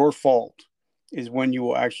is your fault, is when you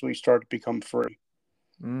will actually start to become free.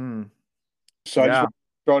 So I just want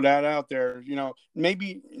to throw that out there.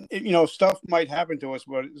 Maybe, stuff might happen to us,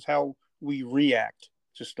 but it's how we react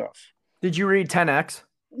to stuff. Did you read 10X?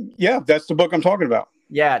 Yeah, that's the book I'm talking about.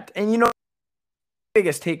 Yeah. And the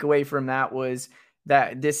biggest takeaway from that was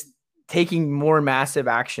that this taking more massive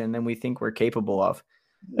action than we think we're capable of.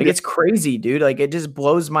 Like, it's crazy, dude. Like, it just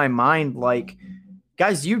blows my mind. Like,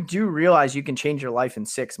 guys, you do realize you can change your life in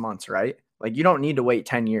 6 months, right? Like, you don't need to wait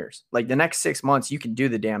 10 years. Like, the next 6 months, you can do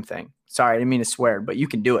the damn thing. Sorry, I didn't mean to swear, but you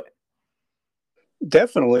can do it.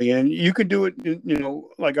 Definitely. And you can do it,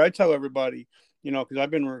 like I tell everybody, because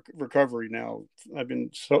I've been recovery now. I've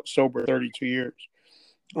been sober 32 years.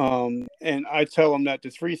 And I tell them that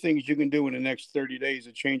the 3 things you can do in the next 30 days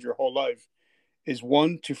to change your whole life is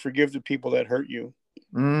 1, to forgive the people that hurt you.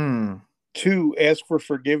 2, ask for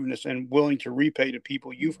forgiveness and willing to repay the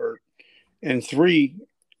people you've hurt. And 3,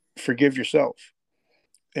 forgive yourself.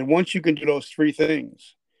 And once you can do those 3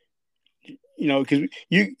 things, because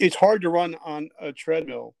it's hard to run on a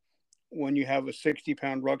treadmill when you have a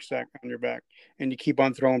 60-pound rucksack on your back and you keep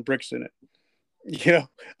on throwing bricks in it.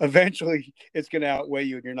 Eventually it's going to outweigh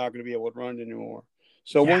you and you're not going to be able to run anymore.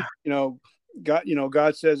 So once,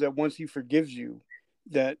 God says that once he forgives you,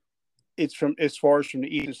 that it's from as far as from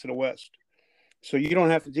the east to the west. So you don't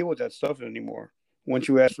have to deal with that stuff anymore once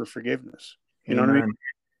you ask for forgiveness. You know what I mean?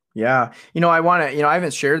 Yeah. I want to, I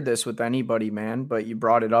haven't shared this with anybody, man, but you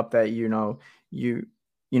brought it up that,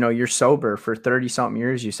 you're sober for 30 something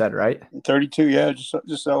years, you said, right? 32. Yeah.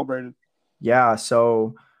 Just celebrated. Yeah.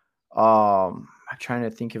 So, I'm trying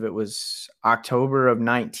to think if it was October of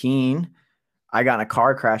 19, I got in a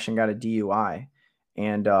car crash and got a DUI.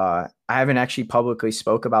 And, I haven't actually publicly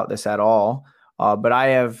spoke about this at all. But I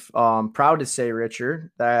have, proud to say,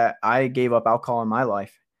 Richard, that I gave up alcohol in my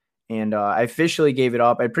life. And I officially gave it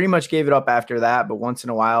up. I pretty much gave it up after that, but once in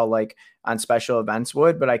a while, like on special events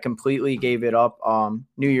would, but I completely gave it up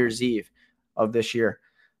New Year's Eve of this year.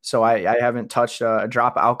 So I haven't touched a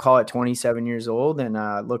drop of alcohol at 27 years old,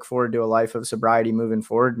 and look forward to a life of sobriety moving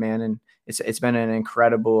forward, man. And it's been an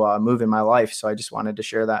incredible move in my life. So I just wanted to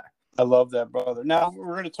share that. I love that, brother. Now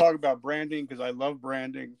we're going to talk about branding because I love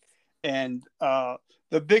branding. And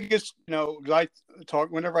the biggest,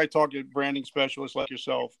 whenever I talk to branding specialists like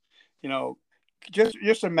yourself,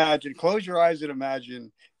 just imagine, close your eyes and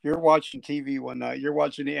imagine you're watching TV one night, you're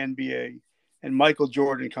watching the NBA, and Michael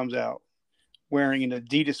Jordan comes out wearing an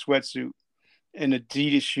Adidas sweatsuit and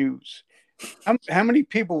Adidas shoes. How many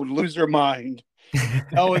people would lose their mind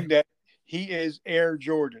knowing that he is Air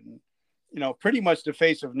Jordan, pretty much the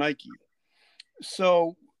face of Nike?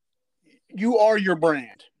 So you are your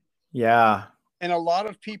brand. Yeah. And a lot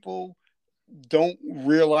of people don't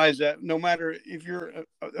realize that no matter if you're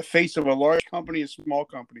a face of a large company, a small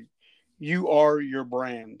company, you are your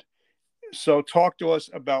brand. So talk to us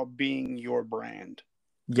about being your brand.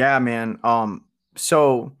 Yeah, man.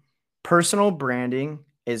 So personal branding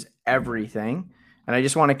is everything. And I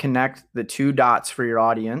just want to connect the 2 dots for your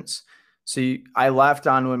audience. So I left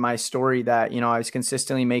on with my story that, I was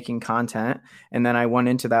consistently making content. And then I went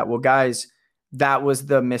into that. Well, guys, that was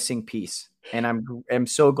the missing piece. And I'm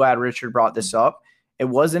so glad Richard brought this up. It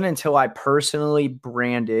wasn't until I personally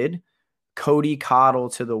branded Cody Cottle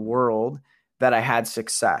to the world that I had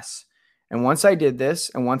success. And once I did this,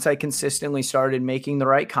 and once I consistently started making the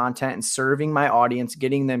right content and serving my audience,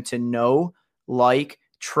 getting them to know, like,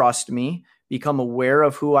 trust me, become aware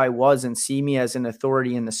of who I was and see me as an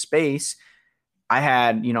authority in the space, I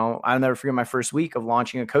had, I'll never forget my first week of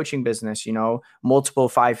launching a coaching business, multiple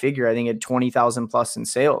 5-figure, I think at 20,000 plus in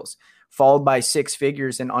sales, followed by 6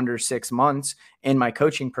 figures in under 6 months in my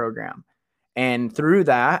coaching program. And through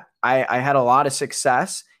that, I had a lot of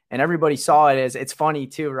success, and everybody saw it as, it's funny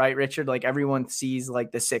too, right, Richard? Like, everyone sees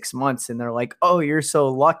like the 6 months and they're like, oh, you're so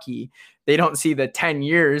lucky. They don't see the 10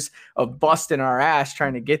 years of busting our ass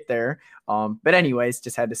trying to get there. But anyways,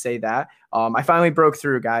 just had to say that. I finally broke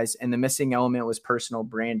through, guys, and the missing element was personal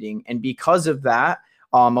branding. And because of that,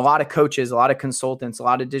 a lot of coaches, a lot of consultants, a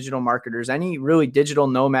lot of digital marketers, any really digital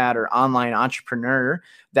nomad or online entrepreneur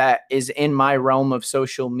that is in my realm of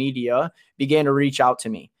social media began to reach out to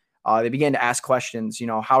me. They began to ask questions,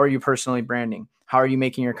 how are you personally branding? How are you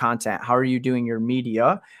making your content? How are you doing your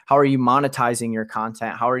media? How are you monetizing your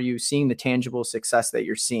content? How are you seeing the tangible success that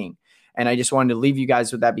you're seeing? And I just wanted to leave you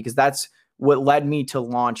guys with that, because that's what led me to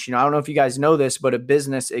launch. I don't know if you guys know this, but a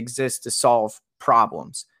business exists to solve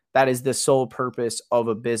problems. That is the sole purpose of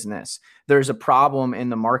a business. There's a problem in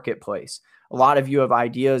the marketplace. A lot of you have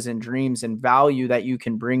ideas and dreams and value that you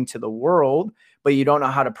can bring to the world, but you don't know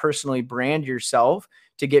how to personally brand yourself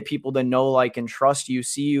to get people to know, like, and trust you,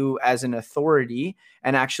 see you as an authority,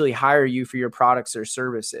 and actually hire you for your products or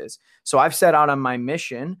services. So I've set out on my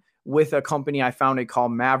mission with a company I founded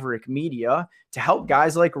called Maverick Media to help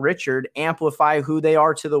guys like Richard amplify who they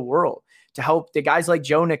are to the world, to help the guys like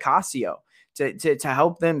Joe Nicasio, to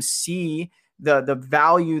help them see the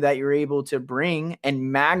value that you're able to bring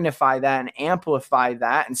and magnify that and amplify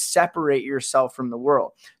that and separate yourself from the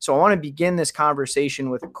world. So I want to begin this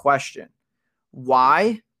conversation with a question.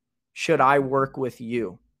 Why should I work with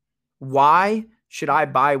you? Why should I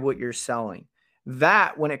buy what you're selling?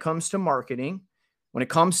 That, when it comes to marketing, when it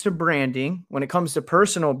comes to branding, when it comes to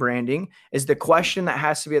personal branding, is the question that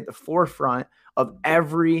has to be at the forefront of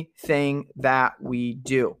everything that we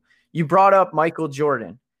do. You brought up Michael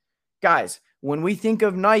Jordan. Guys, when we think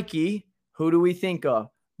of Nike, who do we think of?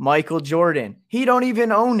 Michael Jordan. He don't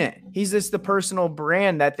even own it. He's just the personal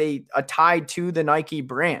brand that they tied to the Nike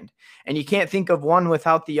brand. And you can't think of one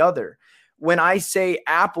without the other. When I say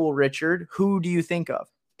Apple, Richard, who do you think of?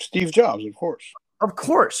 Steve Jobs, of course. Of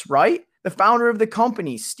course, right? The founder of the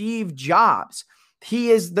company, Steve Jobs. He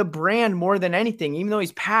is the brand more than anything. Even though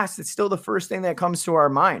he's passed, it's still the first thing that comes to our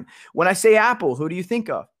mind. When I say Apple, who do you think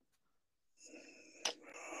of?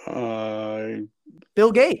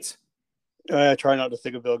 Bill Gates. I try not to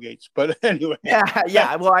think of Bill Gates, but anyway.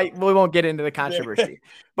 Yeah. Well, we won't get into the controversy.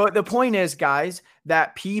 But the point is, guys,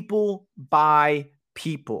 that people buy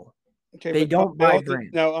people. Okay, they don't buy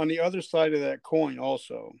brands. Now, on the other side of that coin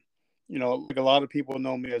also, like a lot of people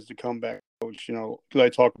know me as the comeback coach, because I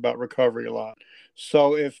talk about recovery a lot.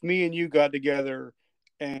 So if me and you got together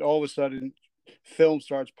and all of a sudden film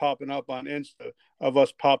starts popping up on Insta of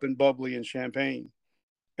us popping bubbly and champagne,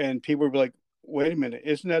 and people would be like, wait a minute,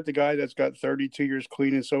 isn't that the guy that's got 32 years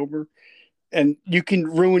clean and sober? And you can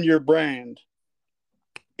ruin your brand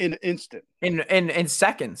in an instant. In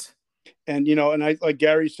seconds. And, and I, like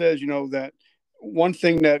Gary says, that one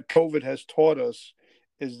thing that COVID has taught us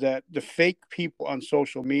is that the fake people on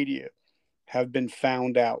social media have been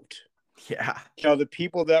found out. Yeah. The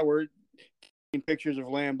people that were taking pictures of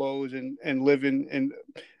Lambos and living in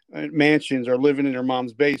mansions are living in their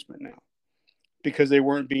mom's basement now, because they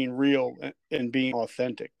weren't being real and being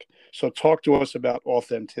authentic. So talk to us about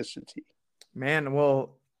authenticity. Man,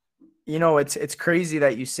 well, it's crazy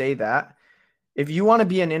that you say that. If you want to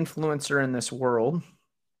be an influencer in this world,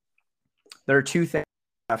 there are two things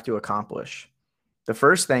you have to accomplish. The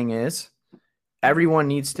first thing is everyone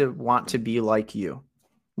needs to want to be like you.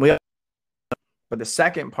 But the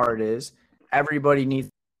second part is everybody needs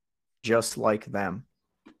to be just like them.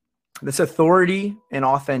 This authority and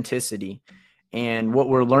authenticity. And what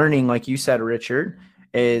we're learning, like you said, Richard,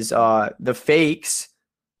 is the fakes,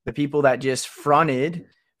 the people that just fronted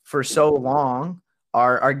for so long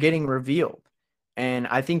are getting revealed. And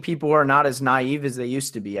I think people are not as naive as they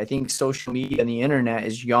used to be. I think social media and the internet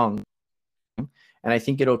is young, and I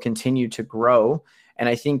think it'll continue to grow. And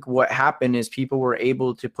I think what happened is people were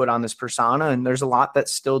able to put on this persona, and there's a lot that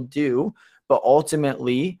still do, but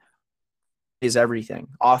ultimately is everything,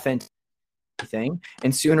 authentic thing.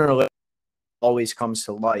 And sooner or later, always comes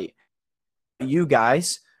to light. You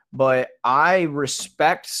guys, but I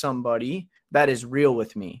respect somebody that is real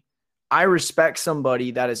with me. I respect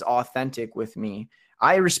somebody that is authentic with me.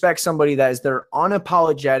 I respect somebody that is their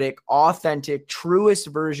unapologetic, authentic, truest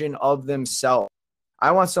version of themselves.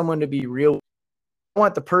 I want someone to be real. I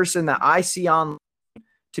want the person that I see online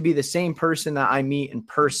to be the same person that I meet in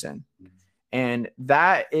person. And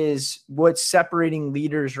that is what's separating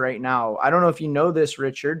leaders right now. I don't know if you know this,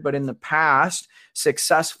 Richard, but in the past,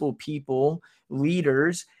 successful people,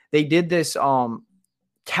 leaders, they did this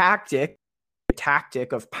tactic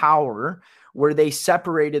of power where they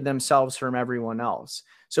separated themselves from everyone else.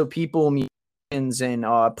 So people, musicians and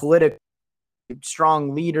political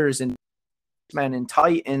strong leaders and men and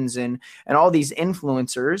titans and all these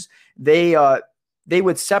influencers, they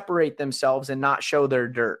would separate themselves and not show their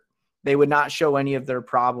dirt. They would not show any of their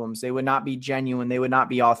problems. They would not be genuine. They would not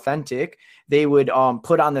be authentic. They would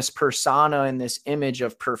put on this persona and this image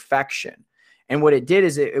of perfection. And what it did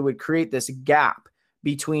is it would create this gap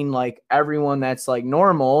between like everyone that's like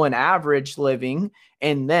normal and average living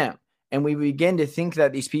and them. And we begin to think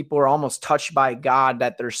that these people are almost touched by God,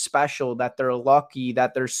 that they're special, that they're lucky,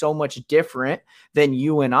 that they're so much different than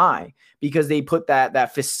you and I, because they put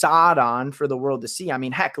that facade on for the world to see. I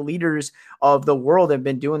mean, heck, leaders of the world have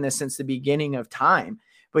been doing this since the beginning of time.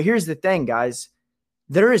 But here's the thing, guys.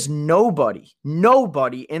 There is nobody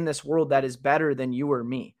in this world that is better than you or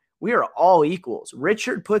me. We are all equals.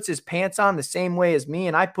 Richard puts his pants on the same way as me,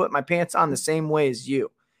 and I put my pants on the same way as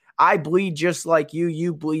you. I bleed just like you.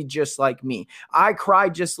 You bleed just like me. I cry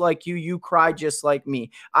just like you. You cry just like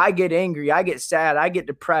me. I get angry. I get sad. I get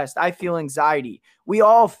depressed. I feel anxiety. We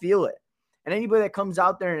all feel it. And anybody that comes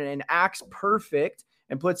out there and acts perfect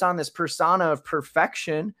and puts on this persona of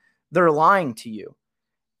perfection, they're lying to you.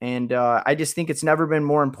 And I just think it's never been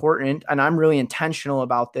more important. And I'm really intentional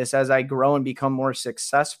about this as I grow and become more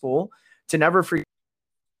successful, to never forget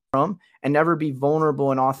from and never be vulnerable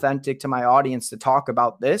and authentic to my audience to talk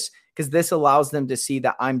about this, because this allows them to see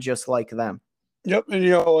that I'm just like them. Yep.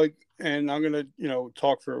 And, and I'm going to,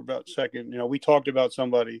 talk for about a second. We talked about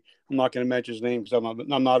somebody. I'm not going to mention his name because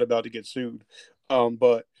I'm not about to get sued.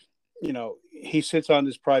 But, he sits on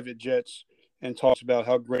his private jets and talks about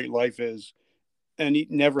how great life is. And he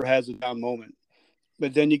never has a down moment.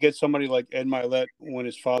 But then you get somebody like Ed Milet when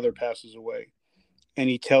his father passes away, and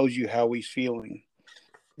he tells you how he's feeling.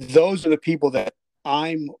 Those are the people that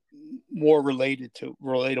I'm more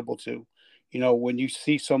relatable to. When you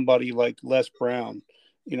see somebody like Les Brown,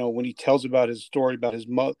 when he tells about his story about his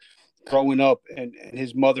mother growing up and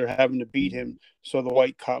his mother having to beat him so the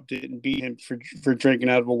white cop didn't beat him for drinking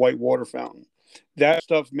out of a white water fountain. That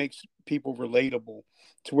stuff makes people relatable,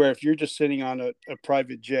 to where if you're just sitting on a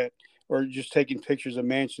private jet or just taking pictures of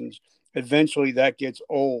mansions, eventually that gets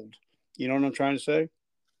old. You know what I'm trying to say?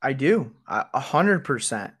 I do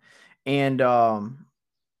 100%. And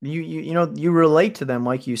you relate to them,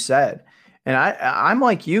 like you said. And I'm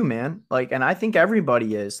like you, man. Like, and I think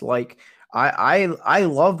everybody is like, I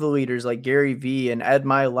love the leaders like Gary Vee and Ed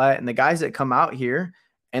Milet and the guys that come out here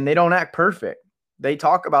and they don't act perfect. They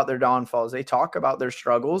talk about their downfalls. They talk about their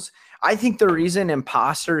struggles. I think the reason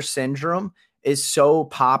imposter syndrome is so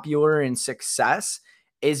popular in success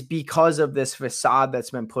is because of this facade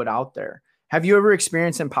that's been put out there. Have you ever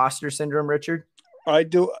experienced imposter syndrome, Richard? I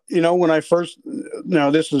do. When I first,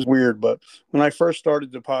 now this is weird, but when I first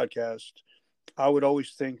started the podcast, I would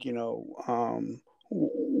always think,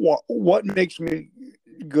 what makes me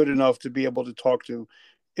good enough to be able to talk to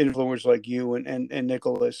influencers like you and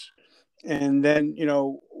Nicholas. And then,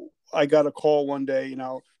 I got a call one day,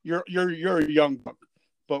 you're a young buck,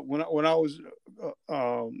 but when I was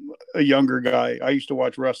a younger guy, I used to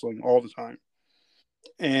watch wrestling all the time.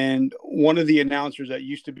 And one of the announcers that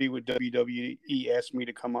used to be with WWE asked me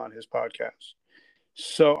to come on his podcast.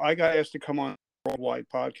 So I got asked to come on Worldwide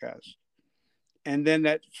Podcast. And then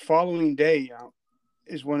that following day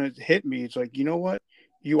is when it hit me. It's like, you know what?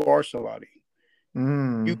 You are somebody.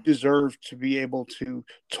 You deserve to be able to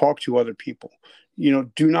talk to other people.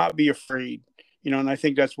 Do not be afraid. And I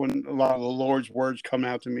think that's when a lot of the Lord's words come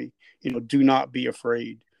out to me. Do not be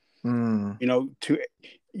afraid. You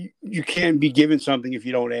can't be given something if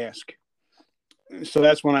you don't ask. So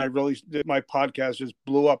that's when my podcast just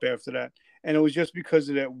blew up after that. And it was just because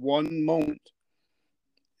of that one moment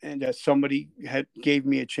and that somebody gave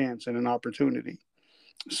me a chance and an opportunity.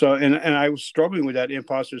 So, and I was struggling with that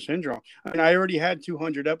imposter syndrome. I mean, I already had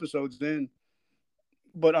 200 episodes in,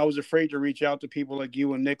 but I was afraid to reach out to people like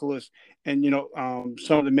you and Nicholas and,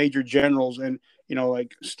 some of the major generals and,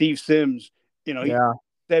 like Steve Sims, Yeah.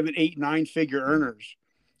 7, 8, 9-figure earners,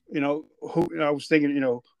 who I was thinking,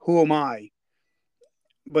 who am I?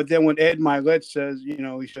 But then when Ed Milet says,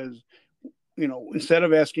 he says, instead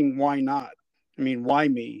of asking why not, why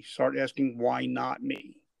me? Start asking why not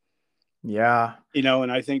me? Yeah.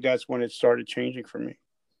 And I think that's when it started changing for me.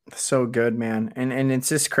 So good, man. And it's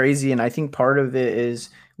just crazy. And I think part of it is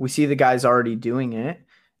we see the guys already doing it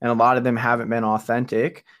and a lot of them haven't been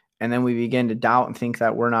authentic. And then we begin to doubt and think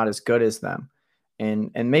that we're not as good as them.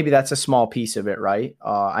 And maybe that's a small piece of it, right?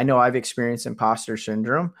 I know I've experienced imposter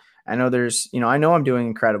syndrome. I know I know I'm doing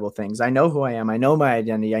incredible things. I know who I am. I know my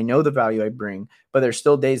identity. I know the value I bring, but there's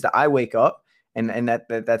still days that I wake up and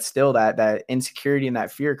that's still that insecurity and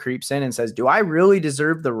that fear creeps in and says, do I really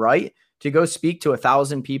deserve the right to go speak to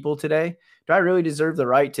 1,000 people today? Do I really deserve the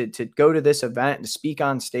right to go to this event and speak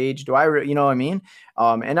on stage? Do I, you know what I mean?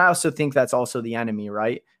 And I also think that's also the enemy,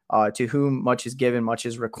 right? To whom much is given, much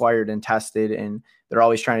is required and tested. And they're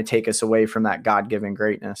always trying to take us away from that God-given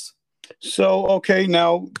greatness. So, okay,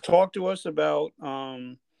 now talk to us about,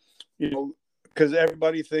 because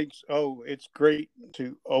everybody thinks, oh, it's great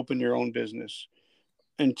to open your own business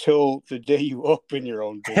until the day you open your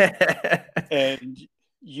own business. And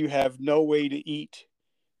you have no way to eat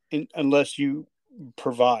unless you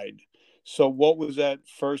provide. So what was that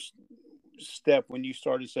first step when you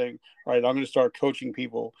started saying, all right, I'm going to start coaching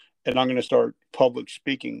people and I'm going to start public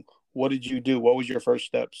speaking? What did you do? What was your first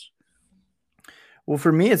steps? Well,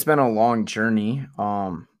 for me, it's been a long journey.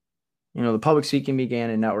 The public speaking began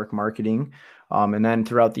in network marketing. And then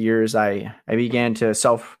throughout the years, I began to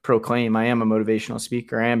self-proclaim I am a motivational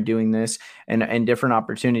speaker. I am doing this, and different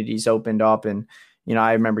opportunities opened up. And,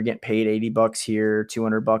 I remember getting paid $80 here,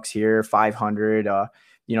 $200 here, 500,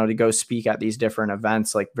 to go speak at these different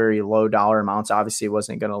events, like very low dollar amounts. Obviously,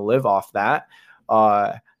 wasn't going to live off that.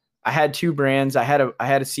 I had two brands. I had a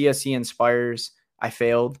CSE Inspires. I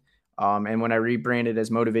failed. And when I rebranded as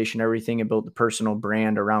Motivation Everything and built the personal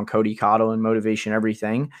brand around Cody Cottle and Motivation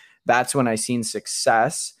Everything, that's when I seen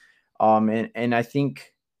success. And I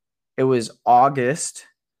think it was August,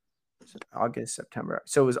 September.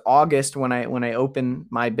 So it was August when I opened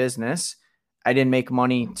my business. I didn't make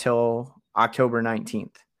money till October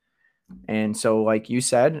 19th. And so, like you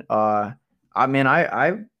said, I went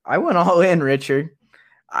all in, Richard.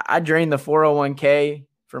 I drained the 401k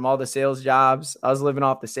from all the sales jobs. I was living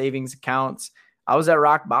off the savings accounts. I was at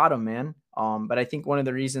rock bottom, man. But I think one of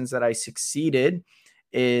the reasons that I succeeded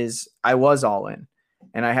is I was all in.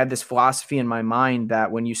 And I had this philosophy in my mind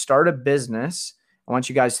that when you start a business, I want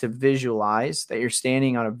you guys to visualize that you're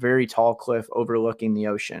standing on a very tall cliff overlooking the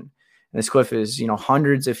ocean. And this cliff is,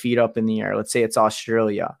 hundreds of feet up in the air. Let's say it's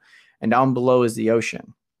Australia, and down below is the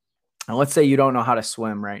ocean. And let's say you don't know how to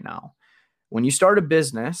swim right now. When you start a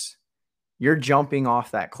business, you're jumping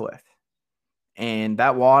off that cliff, and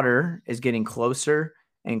that water is getting closer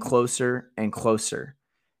and closer and closer.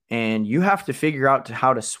 And you have to figure out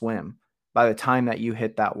how to swim by the time that you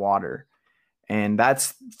hit that water. And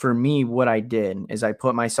that's, for me, what I did is I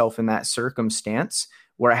put myself in that circumstance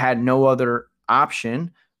where I had no other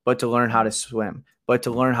option but to learn how to swim, but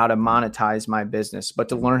to learn how to monetize my business, but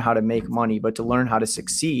to learn how to make money, but to learn how to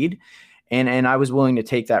succeed. And I was willing to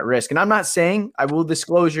take that risk. And I'm not saying, I will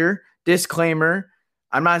disclaimer,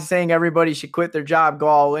 I'm not saying everybody should quit their job, go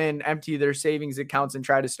all in, empty their savings accounts, and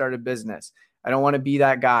try to start a business. I don't want to be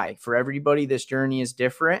that guy. For everybody, this journey is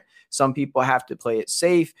different. Some people have to play it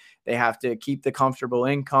safe. They have to keep the comfortable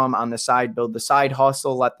income on the side, build the side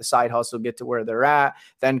hustle, let the side hustle get to where they're at,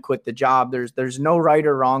 then quit the job. There's no right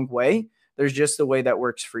or wrong way. There's just the way that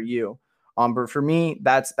works for you. But for me,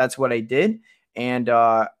 that's what I did. And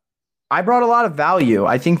I brought a lot of value.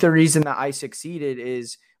 I think the reason that I succeeded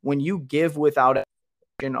is when you give without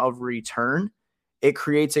an of return, it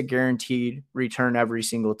creates a guaranteed return every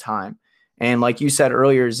single time. And like you said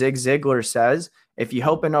earlier, Zig Ziglar says, if you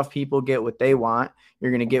help enough people get what they want, you're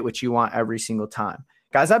going to get what you want every single time.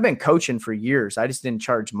 Guys, I've been coaching for years. I just didn't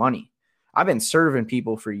charge money. I've been serving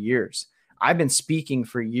people for years. I've been speaking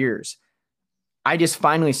for years. I just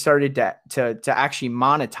finally started to actually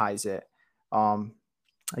monetize it.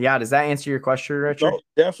 Yeah. Does that answer your question, Richard? No,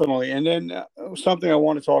 definitely. And then something I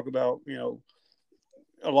want to talk about,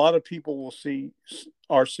 a lot of people will see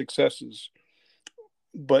our successes,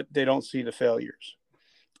 but they don't see the failures.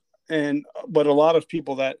 But a lot of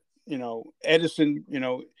people that, Edison,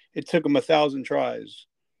 it took him 1,000 tries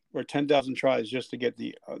or 10,000 tries just to get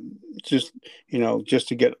just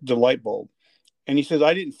to get the light bulb. And he says,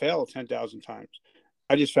 I didn't fail 10,000 times.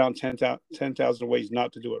 I just found 10,000 ways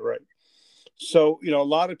not to do it right. So, a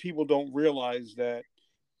lot of people don't realize that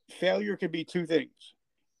failure could be two things.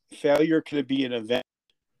 Failure could be an event,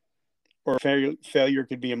 or failure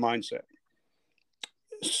could be a mindset.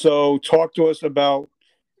 So talk to us about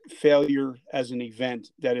failure as an event,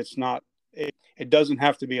 that it's not, it doesn't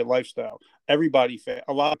have to be a lifestyle. Everybody fail.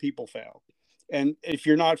 A lot of people fail. And if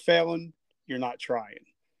you're not failing, you're not trying,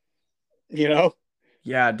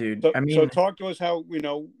 Yeah, dude. So talk to us how,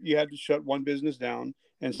 you had to shut one business down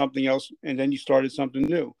and something else, and then you started something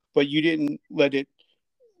new, but you didn't let it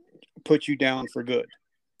put you down for good.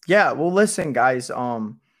 Yeah. Well, listen, guys,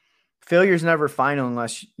 failure's never final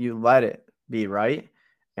unless you let it be, right?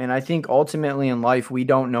 And I think ultimately in life, we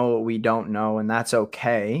don't know what we don't know, and that's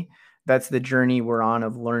okay. That's the journey we're on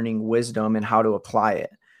of learning wisdom and how to apply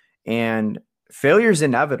it. And failure is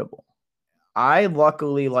inevitable. I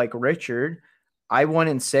luckily, like Richard, I won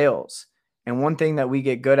in sales. And one thing that we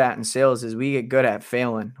get good at in sales is we get good at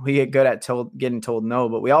failing. We get good at getting told no,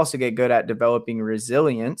 but we also get good at developing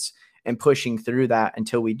resilience and pushing through that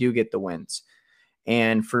until we do get the wins.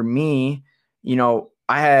 And for me,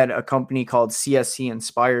 I had a company called CSC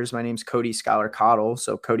Inspires. My name's Cody Scholar Cottle.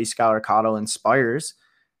 So Cody Scholar Cottle Inspires.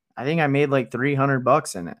 I think I made like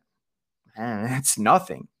 $300 in it. Man, that's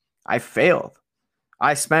nothing. I failed.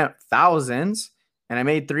 I spent thousands and I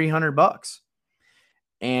made $300.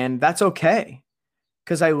 And that's okay,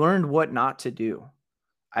 because I learned what not to do.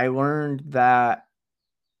 I learned that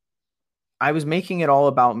I was making it all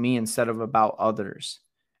about me instead of about others.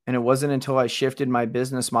 And it wasn't until I shifted my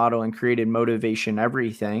business model and created Motivation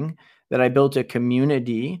Everything that I built a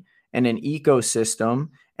community and an ecosystem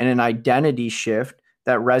and an identity shift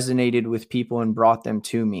that resonated with people and brought them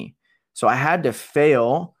to me. So I had to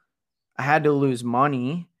fail. I had to lose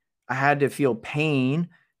money. I had to feel pain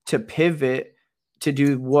to pivot to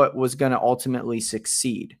do what was going to ultimately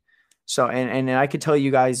succeed. So, and I could tell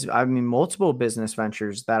you guys, I mean, multiple business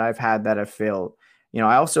ventures that I've had that have failed.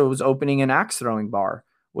 I also was opening an axe throwing bar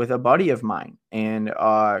with a buddy of mine, and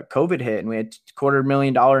COVID hit, and we had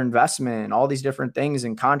 $250,000 investment and all these different things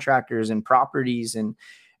and contractors and properties,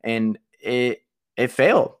 and it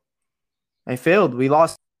failed. It failed. We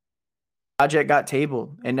lost. Project got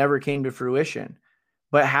tabled and never came to fruition.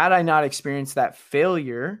 But had I not experienced that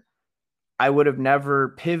failure, I would have never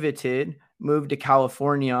pivoted, moved to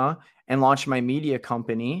California, and launched my media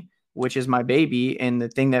company, which is my baby and the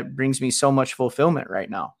thing that brings me so much fulfillment right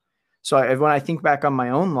now. So when I think back on my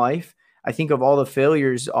own life, I think of all the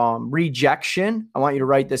failures. Rejection. I want you to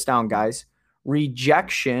write this down, guys.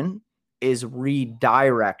 Rejection is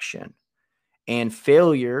redirection, and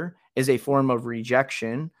failure is a form of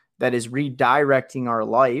rejection that is redirecting our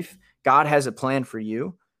life. God has a plan for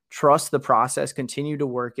you. Trust the process, continue to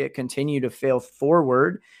work it, continue to fail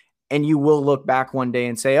forward, and you will look back one day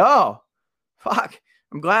and say, oh, fuck,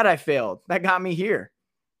 I'm glad I failed. That got me here.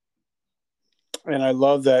 And I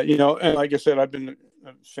love that, and like I said, I've been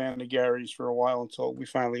a fan of Gary's for a while until we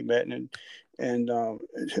finally met, and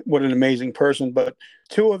what an amazing person. But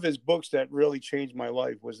two of his books that really changed my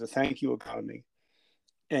life was The Thank You Economy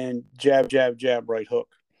and Jab, Jab, Jab, Right Hook.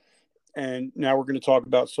 And now we're going to talk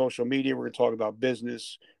about social media. We're going to talk about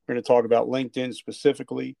business. We're going to talk about LinkedIn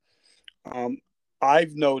specifically.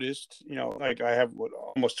 I've noticed, like I have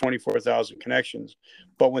almost 24,000 connections,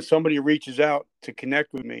 but when somebody reaches out to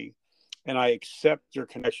connect with me and I accept their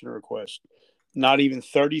connection request, not even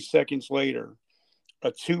 30 seconds later,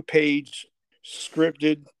 a 2-page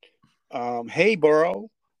scripted, hey,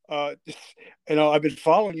 bro, I've been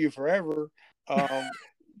following you forever.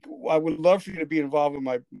 I would love for you to be involved in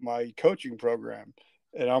my coaching program.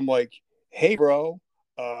 And I'm like, hey, bro,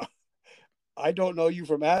 I don't know you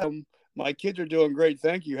from Adam. My kids are doing great.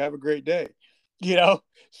 Thank you. Have a great day.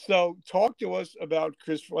 So talk to us about,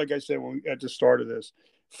 Chris, like I said, at the start of this,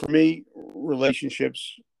 for me,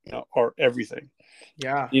 relationships, are everything.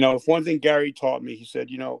 Yeah. If one thing Gary taught me, he said,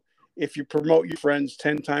 if you promote your friends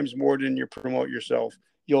 10 times more than you promote yourself,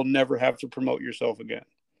 you'll never have to promote yourself again.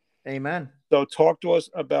 Amen. So talk to us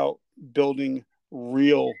about building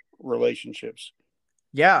real relationships.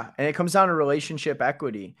 Yeah. And it comes down to relationship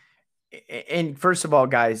equity. And first of all,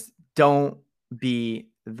 guys, don't be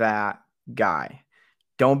that guy.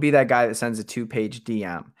 Don't be that guy that sends a 2-page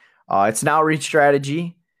DM. It's an outreach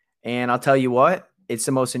strategy. And I'll tell you what, it's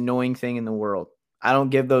the most annoying thing in the world. I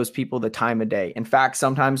don't give those people the time of day. In fact,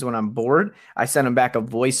 sometimes when I'm bored, I send them back a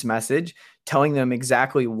voice message telling them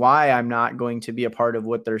exactly why I'm not going to be a part of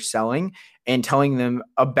what they're selling and telling them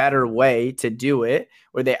a better way to do it,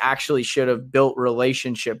 where they actually should have built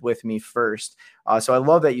relationship with me first. So I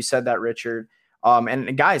love that you said that, Richard.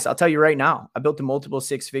 And guys, I'll tell you right now, I built a multiple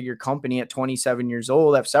 6-figure company at 27 years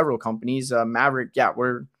old. I have several companies. Maverick,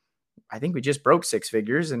 I think we just broke 6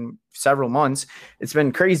 figures in several months. It's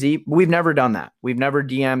been crazy. We've never done that. We've never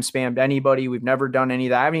DM spammed anybody. We've never done any of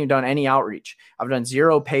that. I haven't even done any outreach. I've done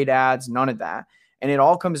 0 paid ads, none of that. And it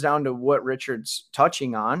all comes down to what Richard's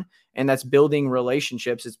touching on, and that's building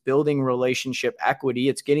relationships. It's building relationship equity.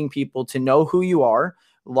 It's getting people to know who you are,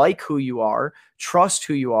 like who you are, trust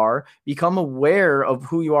who you are, become aware of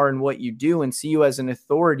who you are and what you do, and see you as an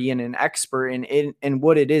authority and an expert in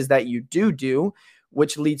what it is that you do,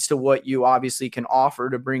 which leads to what you obviously can offer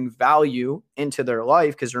to bring value into their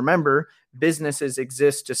life. Because remember, businesses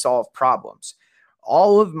exist to solve problems.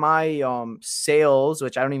 All of my sales,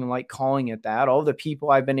 which I don't even like calling it that, all the people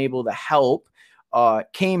I've been able to help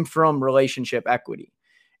came from relationship equity.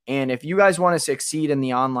 And if you guys want to succeed in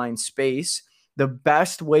the online space, the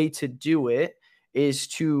best way to do it is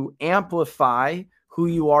to amplify who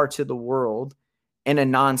you are to the world in a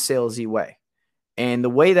non-salesy way. And the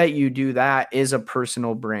way that you do that is a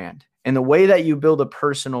personal brand. And the way that you build a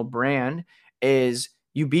personal brand is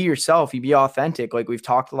you be yourself, you be authentic. Like we've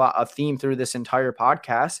talked a theme through this entire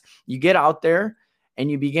podcast. You get out there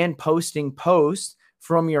and you begin posting posts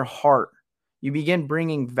from your heart. You begin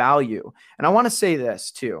bringing value. And I want to say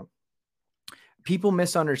this too. People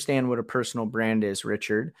misunderstand what a personal brand is,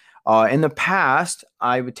 Richard. In the past,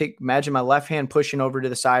 I would imagine my left hand pushing over to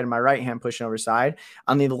the side and my right hand pushing over the side.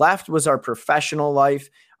 On the left was our professional life.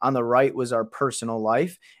 On the right was our personal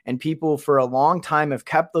life. And people for a long time have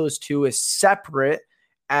kept those two as separate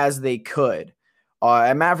as they could.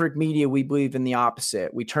 At Maverick Media, we believe in the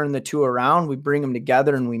opposite. We turn the two around, we bring them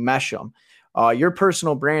together, and we mesh them. Your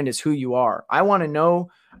personal brand is who you are. I want to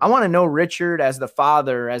know Richard as the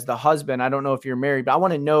father, as the husband. I don't know if you're married, but I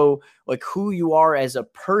want to know like who you are as a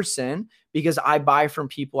person, because I buy from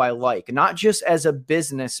people I like, not just as a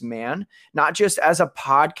businessman, not just as a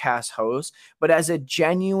podcast host, but as a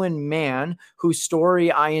genuine man whose story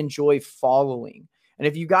I enjoy following. And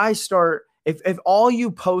if you guys start, if all you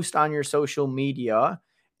post on your social media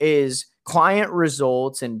is client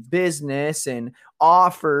results and business and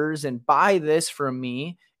offers and buy this from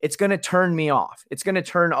me, it's going to turn me off. It's going to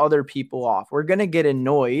turn other people off. We're going to get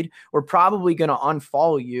annoyed. We're probably going to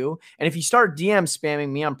unfollow you. And if you start DM spamming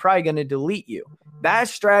me, I'm probably going to delete you. That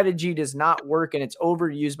strategy does not work, and it's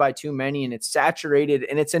overused by too many, and it's saturated,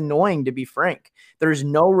 and it's annoying, to be frank. There's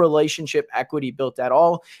no relationship equity built at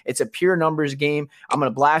all. It's a pure numbers game. I'm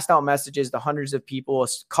going to blast out messages to hundreds of people. A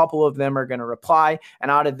couple of them are going to reply, and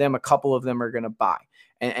out of them, a couple of them are going to buy.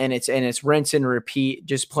 And it's rinse and repeat,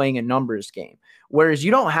 just playing a numbers game. Whereas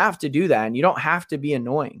you don't have to do that, and you don't have to be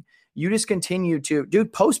annoying. You just continue to,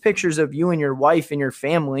 post pictures of you and your wife and your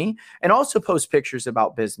family, and also post pictures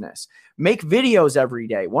about business. Make videos every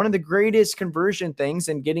day. One of the greatest conversion things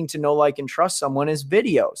in getting to know, like, and trust someone is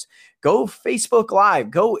videos. Go Facebook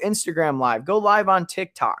Live, go Instagram Live, go live on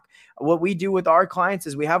TikTok. What we do with our clients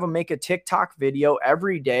is we have them make a TikTok video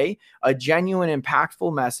every day, a genuine,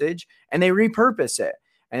 impactful message, and they repurpose it.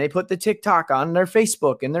 And they put the TikTok on their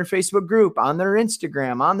Facebook, in their Facebook group, on their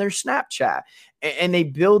Instagram, on their Snapchat, and they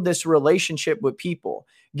build this relationship with people.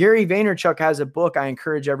 Gary Vaynerchuk has a book I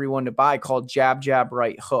encourage everyone to buy called Jab, Jab,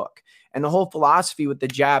 Right Hook. And the whole philosophy with the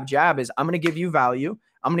jab, jab is I'm going to give you value.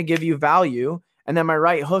 I'm going to give you value. And then my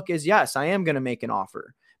right hook is, yes, I am going to make an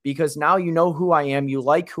offer, because now you know who I am. You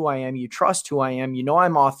like who I am. You trust who I am. You know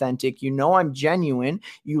I'm authentic. You know I'm genuine.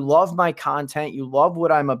 You love my content. You love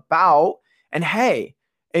what I'm about. And hey,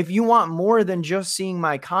 if you want more than just seeing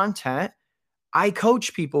my content, I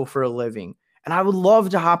coach people for a living, and I would love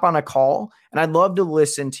to hop on a call, and I'd love to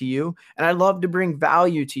listen to you, and I'd love to bring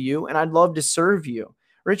value to you, and I'd love to serve you.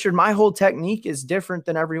 Richard, my whole technique is different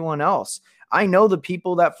than everyone else. I know the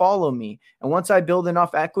people that follow me, and once I build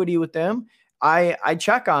enough equity with them, I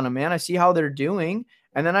check on them, man. I see how they're doing,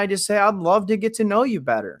 and then I just say, I'd love to get to know you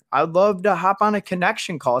better. I'd love to hop on a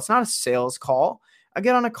connection call. It's not a sales call. I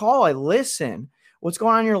get on a call. I listen. What's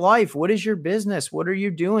going on in your life? What is your business? What are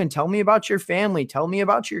you doing? Tell me about your family. Tell me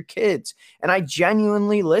about your kids. And I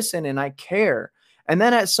genuinely listen, and I care. And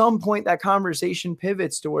then at some point, that conversation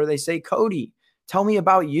pivots to where they say, Cody, tell me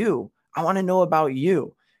about you. I want to know about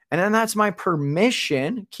you. And then that's my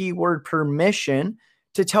permission, keyword permission,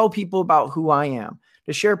 to tell people about who I am,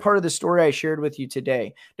 to share part of the story I shared with you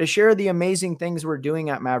today, to share the amazing things we're doing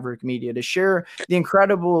at Maverick Media, to share the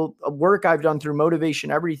incredible work I've done through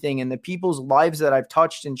Motivation Everything, and the people's lives that I've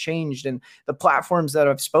touched and changed, and the platforms that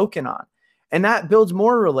I've spoken on. And that builds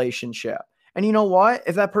more relationship. And you know what?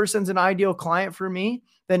 If that person's an ideal client for me,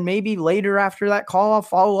 then maybe later after that call, I'll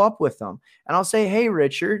follow up with them and I'll say, hey,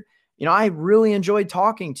 Richard, I really enjoyed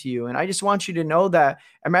talking to you. And I just want you to know that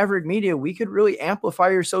at Maverick Media, we could really amplify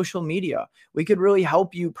your social media. We could really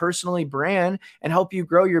help you personally brand and help you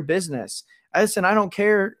grow your business. Listen, I don't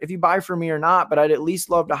care if you buy from me or not, but I'd at least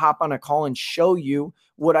love to hop on a call and show you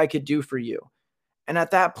what I could do for you. And at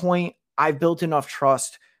that point, I've built enough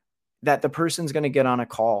trust that the person's going to get on a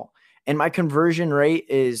call. And my conversion rate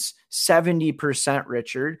is 70%,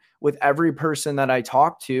 Richard, with every person that I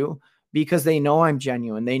talk to, because they know I'm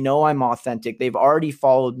genuine. They know I'm authentic. They've already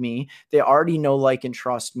followed me. They already know, like, and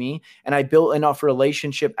trust me. And I built enough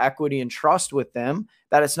relationship equity and trust with them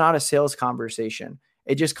that it's not a sales conversation.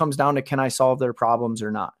 It just comes down to, can I solve their problems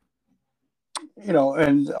or not?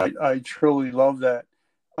 And I truly love that.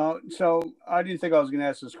 So I didn't think I was going to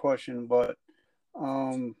ask this question, but,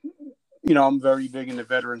 I'm very big in the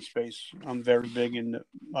veteran space. I'm very big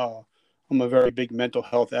I'm a very big mental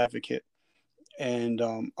health advocate. And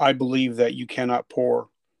I believe that you cannot pour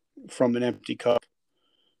from an empty cup.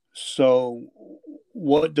 So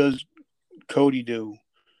what does Cody do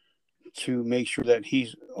to make sure that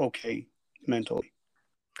he's okay mentally?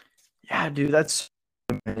 Yeah, dude, that's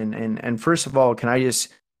and first of all, can I just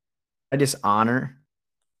honor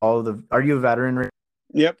all of the, are you a veteran?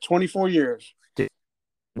 Yep, 24 years. Dude,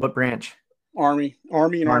 what branch? Army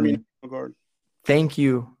and Army National Guard. Thank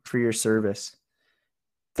you for your service.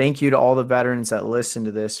 Thank you to all the veterans that listen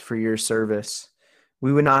to this for your service.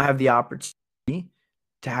 We would not have the opportunity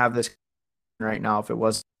to have this right now if it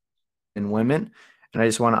wasn't in women. And I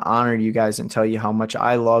just want to honor you guys and tell you how much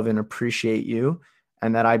I love and appreciate you,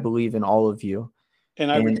 and that I believe in all of you. And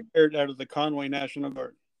I retired out of the Conway National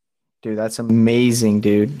Guard. Dude, that's amazing,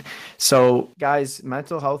 dude. So, guys,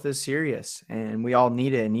 mental health is serious and we all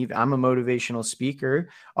need it. And even, I'm a motivational speaker.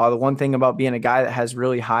 The one thing about being a guy that has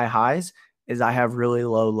really high highs is I have really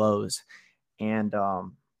low lows. And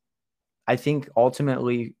I think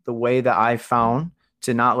ultimately the way that I found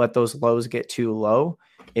to not let those lows get too low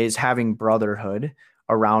is having brotherhood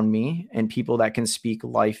around me and people that can speak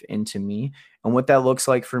life into me. And what that looks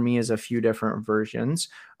like for me is a few different versions.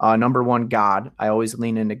 Number one, God. I always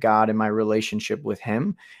lean into God in my relationship with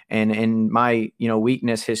Him, and in my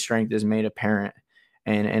weakness, His strength is made apparent.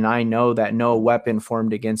 And I know that no weapon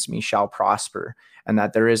formed against me shall prosper, and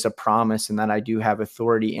that there is a promise, and that I do have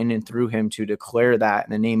authority in and through Him to declare that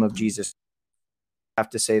in the name of Jesus. I have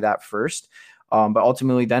to say that first, but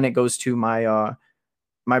ultimately, then it goes to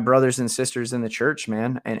my brothers and sisters in the church,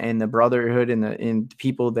 man, and the brotherhood and the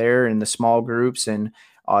people there and the small groups and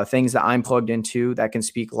things that I'm plugged into that can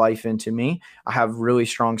speak life into me. I have really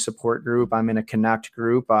strong support group. I'm in a connect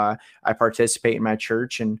group. I participate in my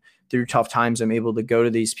church, and through tough times, I'm able to go to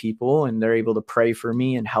these people and they're able to pray for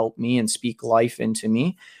me and help me and speak life into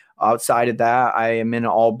me. Outside of that, I am in an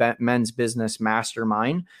all men's business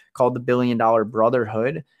mastermind called the $1 Billion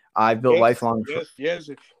Brotherhood. I've built lifelong. Yes.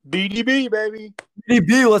 BDB, baby.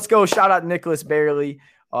 BDB, let's go. Shout out Nicholas Bailey.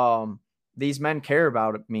 These men care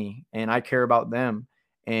about me and I care about them.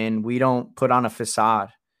 And we don't put on a facade.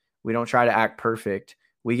 We don't try to act perfect.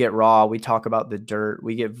 We get raw. We talk about the dirt.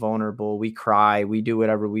 We get vulnerable. We cry. We do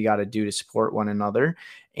whatever we got to do to support one another.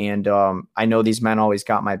 And I know these men always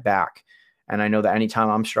got my back. And I know that anytime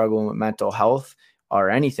I'm struggling with mental health or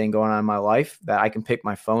anything going on in my life, that I can pick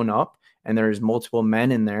my phone up and there's multiple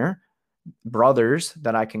men in there, brothers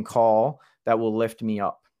that I can call that will lift me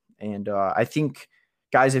up. And I think,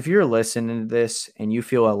 guys, if you're listening to this and you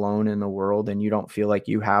feel alone in the world and you don't feel like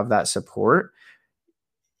you have that support,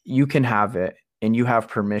 you can have it and you have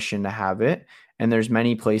permission to have it. And there's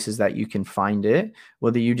many places that you can find it,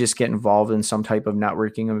 whether you just get involved in some type of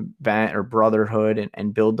networking event or brotherhood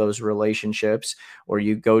and build those relationships, or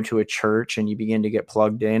you go to a church and you begin to get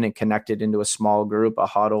plugged in and connected into a small group, a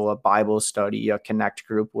huddle, a Bible study, a connect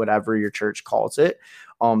group, whatever your church calls it.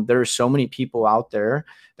 There are so many people out there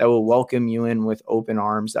that will welcome you in with open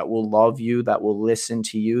arms, that will love you, that will listen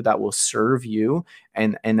to you, that will serve you,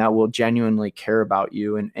 and that will genuinely care about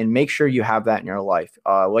you. And make sure you have that in your life.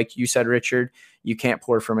 Like you said, Richard, you can't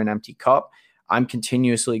pour from an empty cup. I'm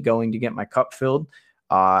continuously going to get my cup filled.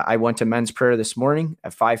 I went to men's prayer this morning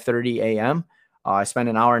at 5:30 a.m. I spent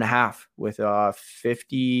an hour and a half with there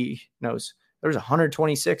was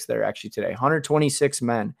 126 there actually today, 126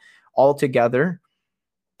 men all together,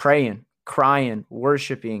 praying, crying,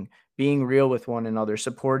 worshiping, being real with one another,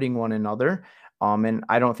 supporting one another. And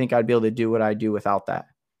I don't think I'd be able to do what I do without that.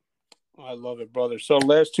 I love it, brother. So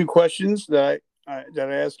last two questions that I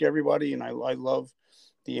ask everybody, and I love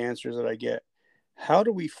the answers that I get. How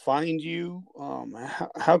do we find you?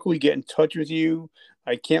 How can we get in touch with you?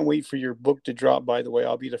 I can't wait for your book to drop, by the way.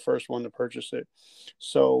 I'll be the first one to purchase it.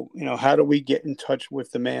 So, how do we get in touch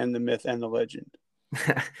with the man, the myth, and the legend?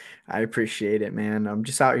 I appreciate it, man. I'm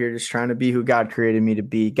just out here just trying to be who God created me to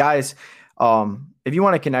be. Guys, if you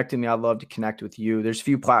want to connect with me, I'd love to connect with you. There's a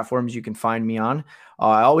few platforms you can find me on.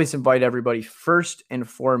 I always invite everybody first and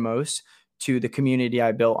foremost to the community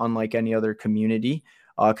I built, unlike any other community,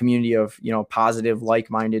 a community of, positive,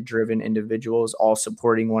 like-minded, driven individuals, all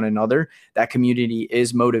supporting one another. That community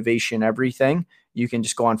is Motivation Everything. You can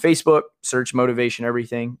just go on Facebook, search Motivation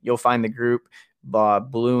Everything. You'll find the group,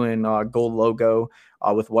 blue and gold logo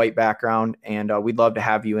with white background. And we'd love to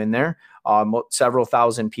have you in there. Several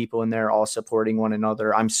thousand people in there all supporting one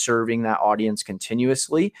another. I'm serving that audience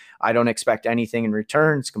continuously. I don't expect anything in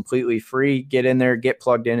return. It's completely free. Get in there, get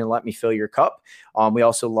plugged in, and let me fill your cup. We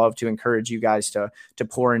also love to encourage you guys to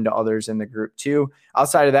pour into others in the group too.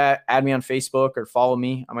 Outside of that, add me on Facebook or follow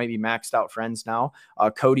me. I might be maxed out friends now.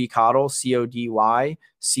 Cody Cottle, CODY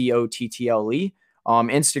COTTLE.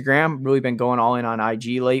 Instagram, really been going all in on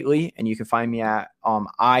IG lately, and you can find me at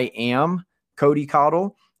I am Cody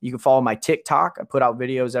Cottle. You can follow my TikTok. I put out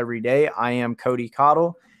videos every day. I am Cody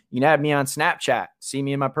Cottle. You can add me on Snapchat. See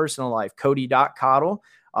me in my personal life, Cody.Cottle.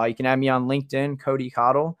 You can add me on LinkedIn, Cody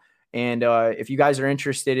Cottle. And if you guys are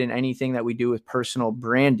interested in anything that we do with personal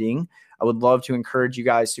branding, I would love to encourage you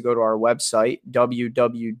guys to go to our website,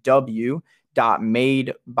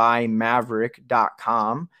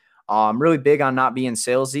 www.madebymaverick.com. I'm really big on not being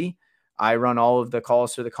salesy. I run all of the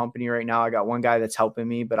calls for the company right now. I got one guy that's helping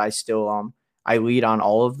me, but I still I lead on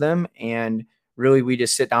all of them. And really, we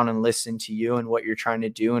just sit down and listen to you and what you're trying to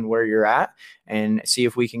do and where you're at and see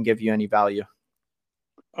if we can give you any value.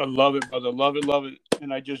 I love it, brother. Love it.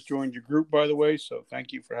 and I just joined your group, by the way. So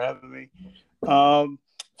thank you for having me.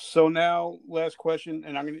 So now, last question,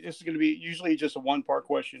 and this is going to be usually just a one-part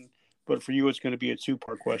question, but for you, it's going to be a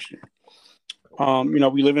two-part question.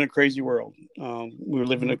 We live in a crazy world. We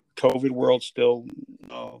live in a COVID world still.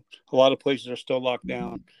 A lot of places are still locked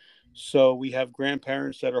down. So we have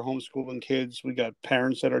grandparents that are homeschooling kids. We got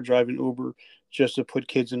parents that are driving Uber just to put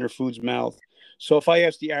kids in their food's mouth. So if I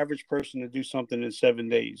ask the average person to do something in 7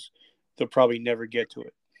 days, they'll probably never get to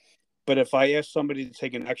it. But if I ask somebody to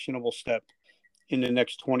take an actionable step in the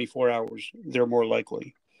next 24 hours, they're more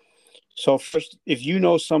likely. So first, if you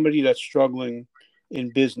know somebody that's struggling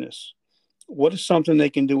in business, what is something they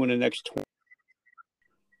can do in the next 20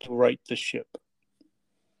 to right the ship?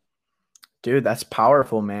 Dude, that's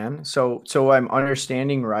powerful, man. So I'm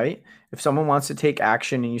understanding, right? If someone wants to take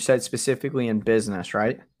action, and you said specifically in business,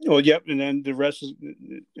 right? Oh, yep. And then the rest is,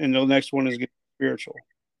 and the next one is spiritual.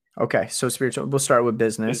 Okay, so spiritual. We'll start with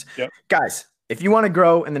business. Yep. Guys, if you want to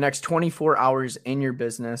grow in the next 24 hours in your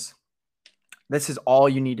business, this is all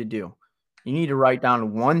you need to do. You need to write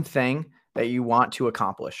down one thing that you want to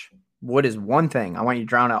accomplish. What is one thing? I want you to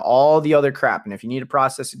drown out all the other crap. And if you need a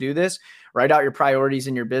process to do this, write out your priorities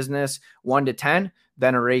in your business 1 to 10,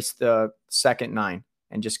 then erase the second 9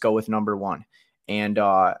 and just go with number 1. And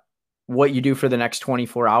what you do for the next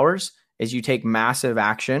 24 hours is you take massive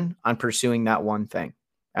action on pursuing that one thing.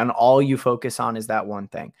 And all you focus on is that one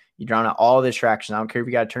thing. You drown out all the distractions. I don't care if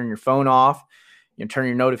you got to turn your phone off, turn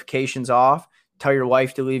your notifications off, tell your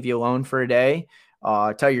wife to leave you alone for a day,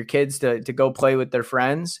 tell your kids to go play with their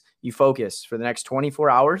friends. You focus for the next 24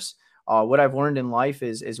 hours. What I've learned in life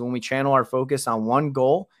is when we channel our focus on one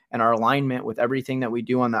goal and our alignment with everything that we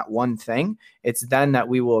do on that one thing, it's then that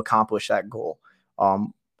we will accomplish that goal.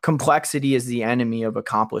 Complexity is the enemy of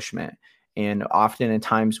accomplishment. And often at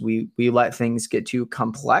times we let things get too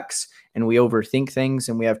complex and we overthink things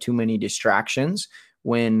and we have too many distractions.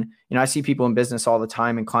 When, I see people in business all the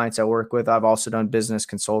time and clients I work with, I've also done business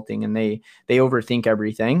consulting, and they overthink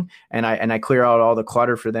everything. And I clear out all the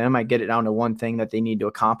clutter for them. I get it down to one thing that they need to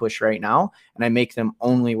accomplish right now. And I make them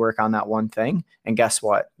only work on that one thing. And guess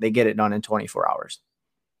what? They get it done in 24 hours.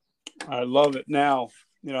 I love it. Now,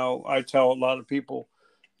 I tell a lot of people,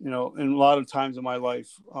 and a lot of times in my life,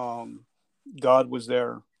 God was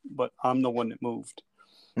there, but I'm the one that moved.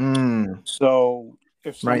 So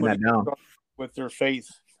if somebody with their faith,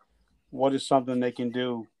 what is something they can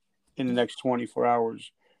do in the next 24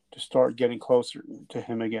 hours to start getting closer to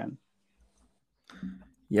him again?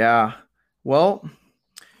 Yeah. Well,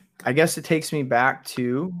 I guess it takes me back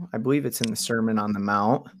to, I believe it's in the Sermon on the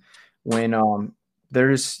Mount, when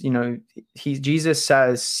there's, Jesus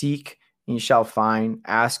says, seek and you shall find,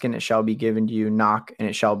 ask and it shall be given to you, knock and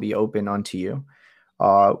it shall be open unto you.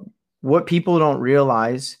 What people don't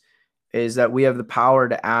realize is that we have the power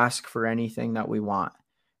to ask for anything that we want,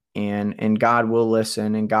 and God will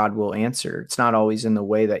listen and God will answer. It's not always in the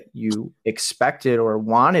way that you expected or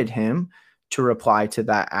wanted him to reply to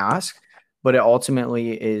that ask, but it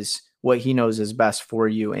ultimately is what he knows is best for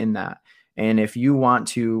you in that. And if you want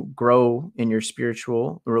to grow in your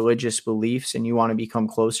spiritual, religious beliefs and you want to become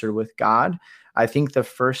closer with God, I think the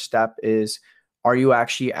first step is, are you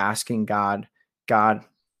actually asking God,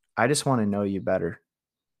 I just want to know you better.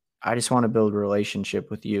 I just want to build a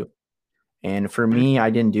relationship with you. And for me,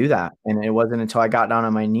 I didn't do that. And it wasn't until I got down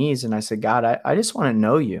on my knees and I said, God, I just want to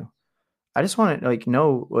know you. I just want to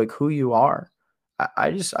know who you are.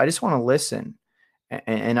 I just want to listen.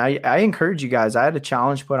 And I encourage you guys. I had a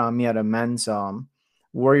challenge put on me at a men's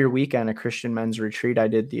Warrior Weekend, a Christian men's retreat I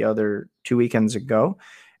did the other 2 weekends ago.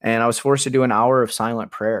 And I was forced to do an hour of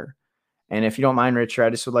silent prayer. And if you don't mind, Richard,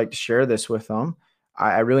 I just would like to share this with them.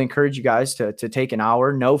 I really encourage you guys to take an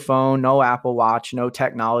hour, no phone, no Apple Watch, no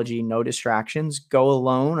technology, no distractions. Go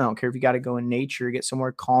alone. I don't care if you got to go in nature, get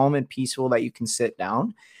somewhere calm and peaceful that you can sit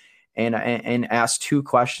down and ask 2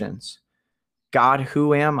 questions. God,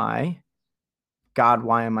 who am I? God,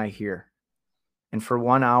 why am I here? And for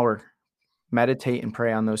 1 hour, meditate and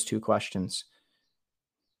pray on those 2 questions.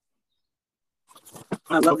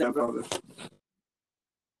 I love that, brother.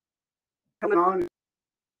 Coming on,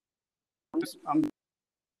 I'm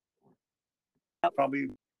probably,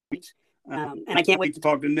 and I can't wait to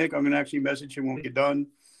talk to Nick. I'm going to actually message him when we get done.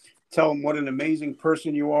 Tell him what an amazing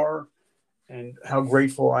person you are and how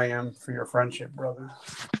grateful I am for your friendship, brother.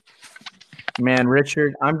 Man,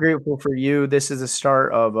 Richard, I'm grateful for you. This is the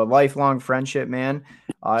start of a lifelong friendship, man.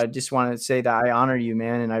 I just want to say that I honor you,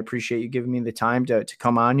 man, and I appreciate you giving me the time to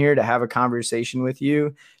come on here, to have a conversation with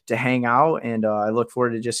you, to hang out, and I look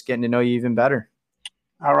forward to just getting to know you even better.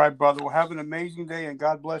 All right, brother. Well, have an amazing day, and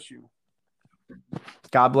God bless you.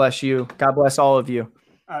 God bless you. God bless all of you.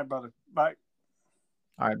 All right, brother. Bye.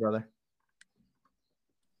 All right, brother.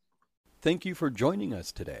 Thank you for joining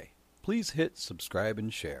us today. Please hit subscribe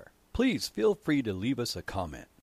and share. Please feel free to leave us a comment.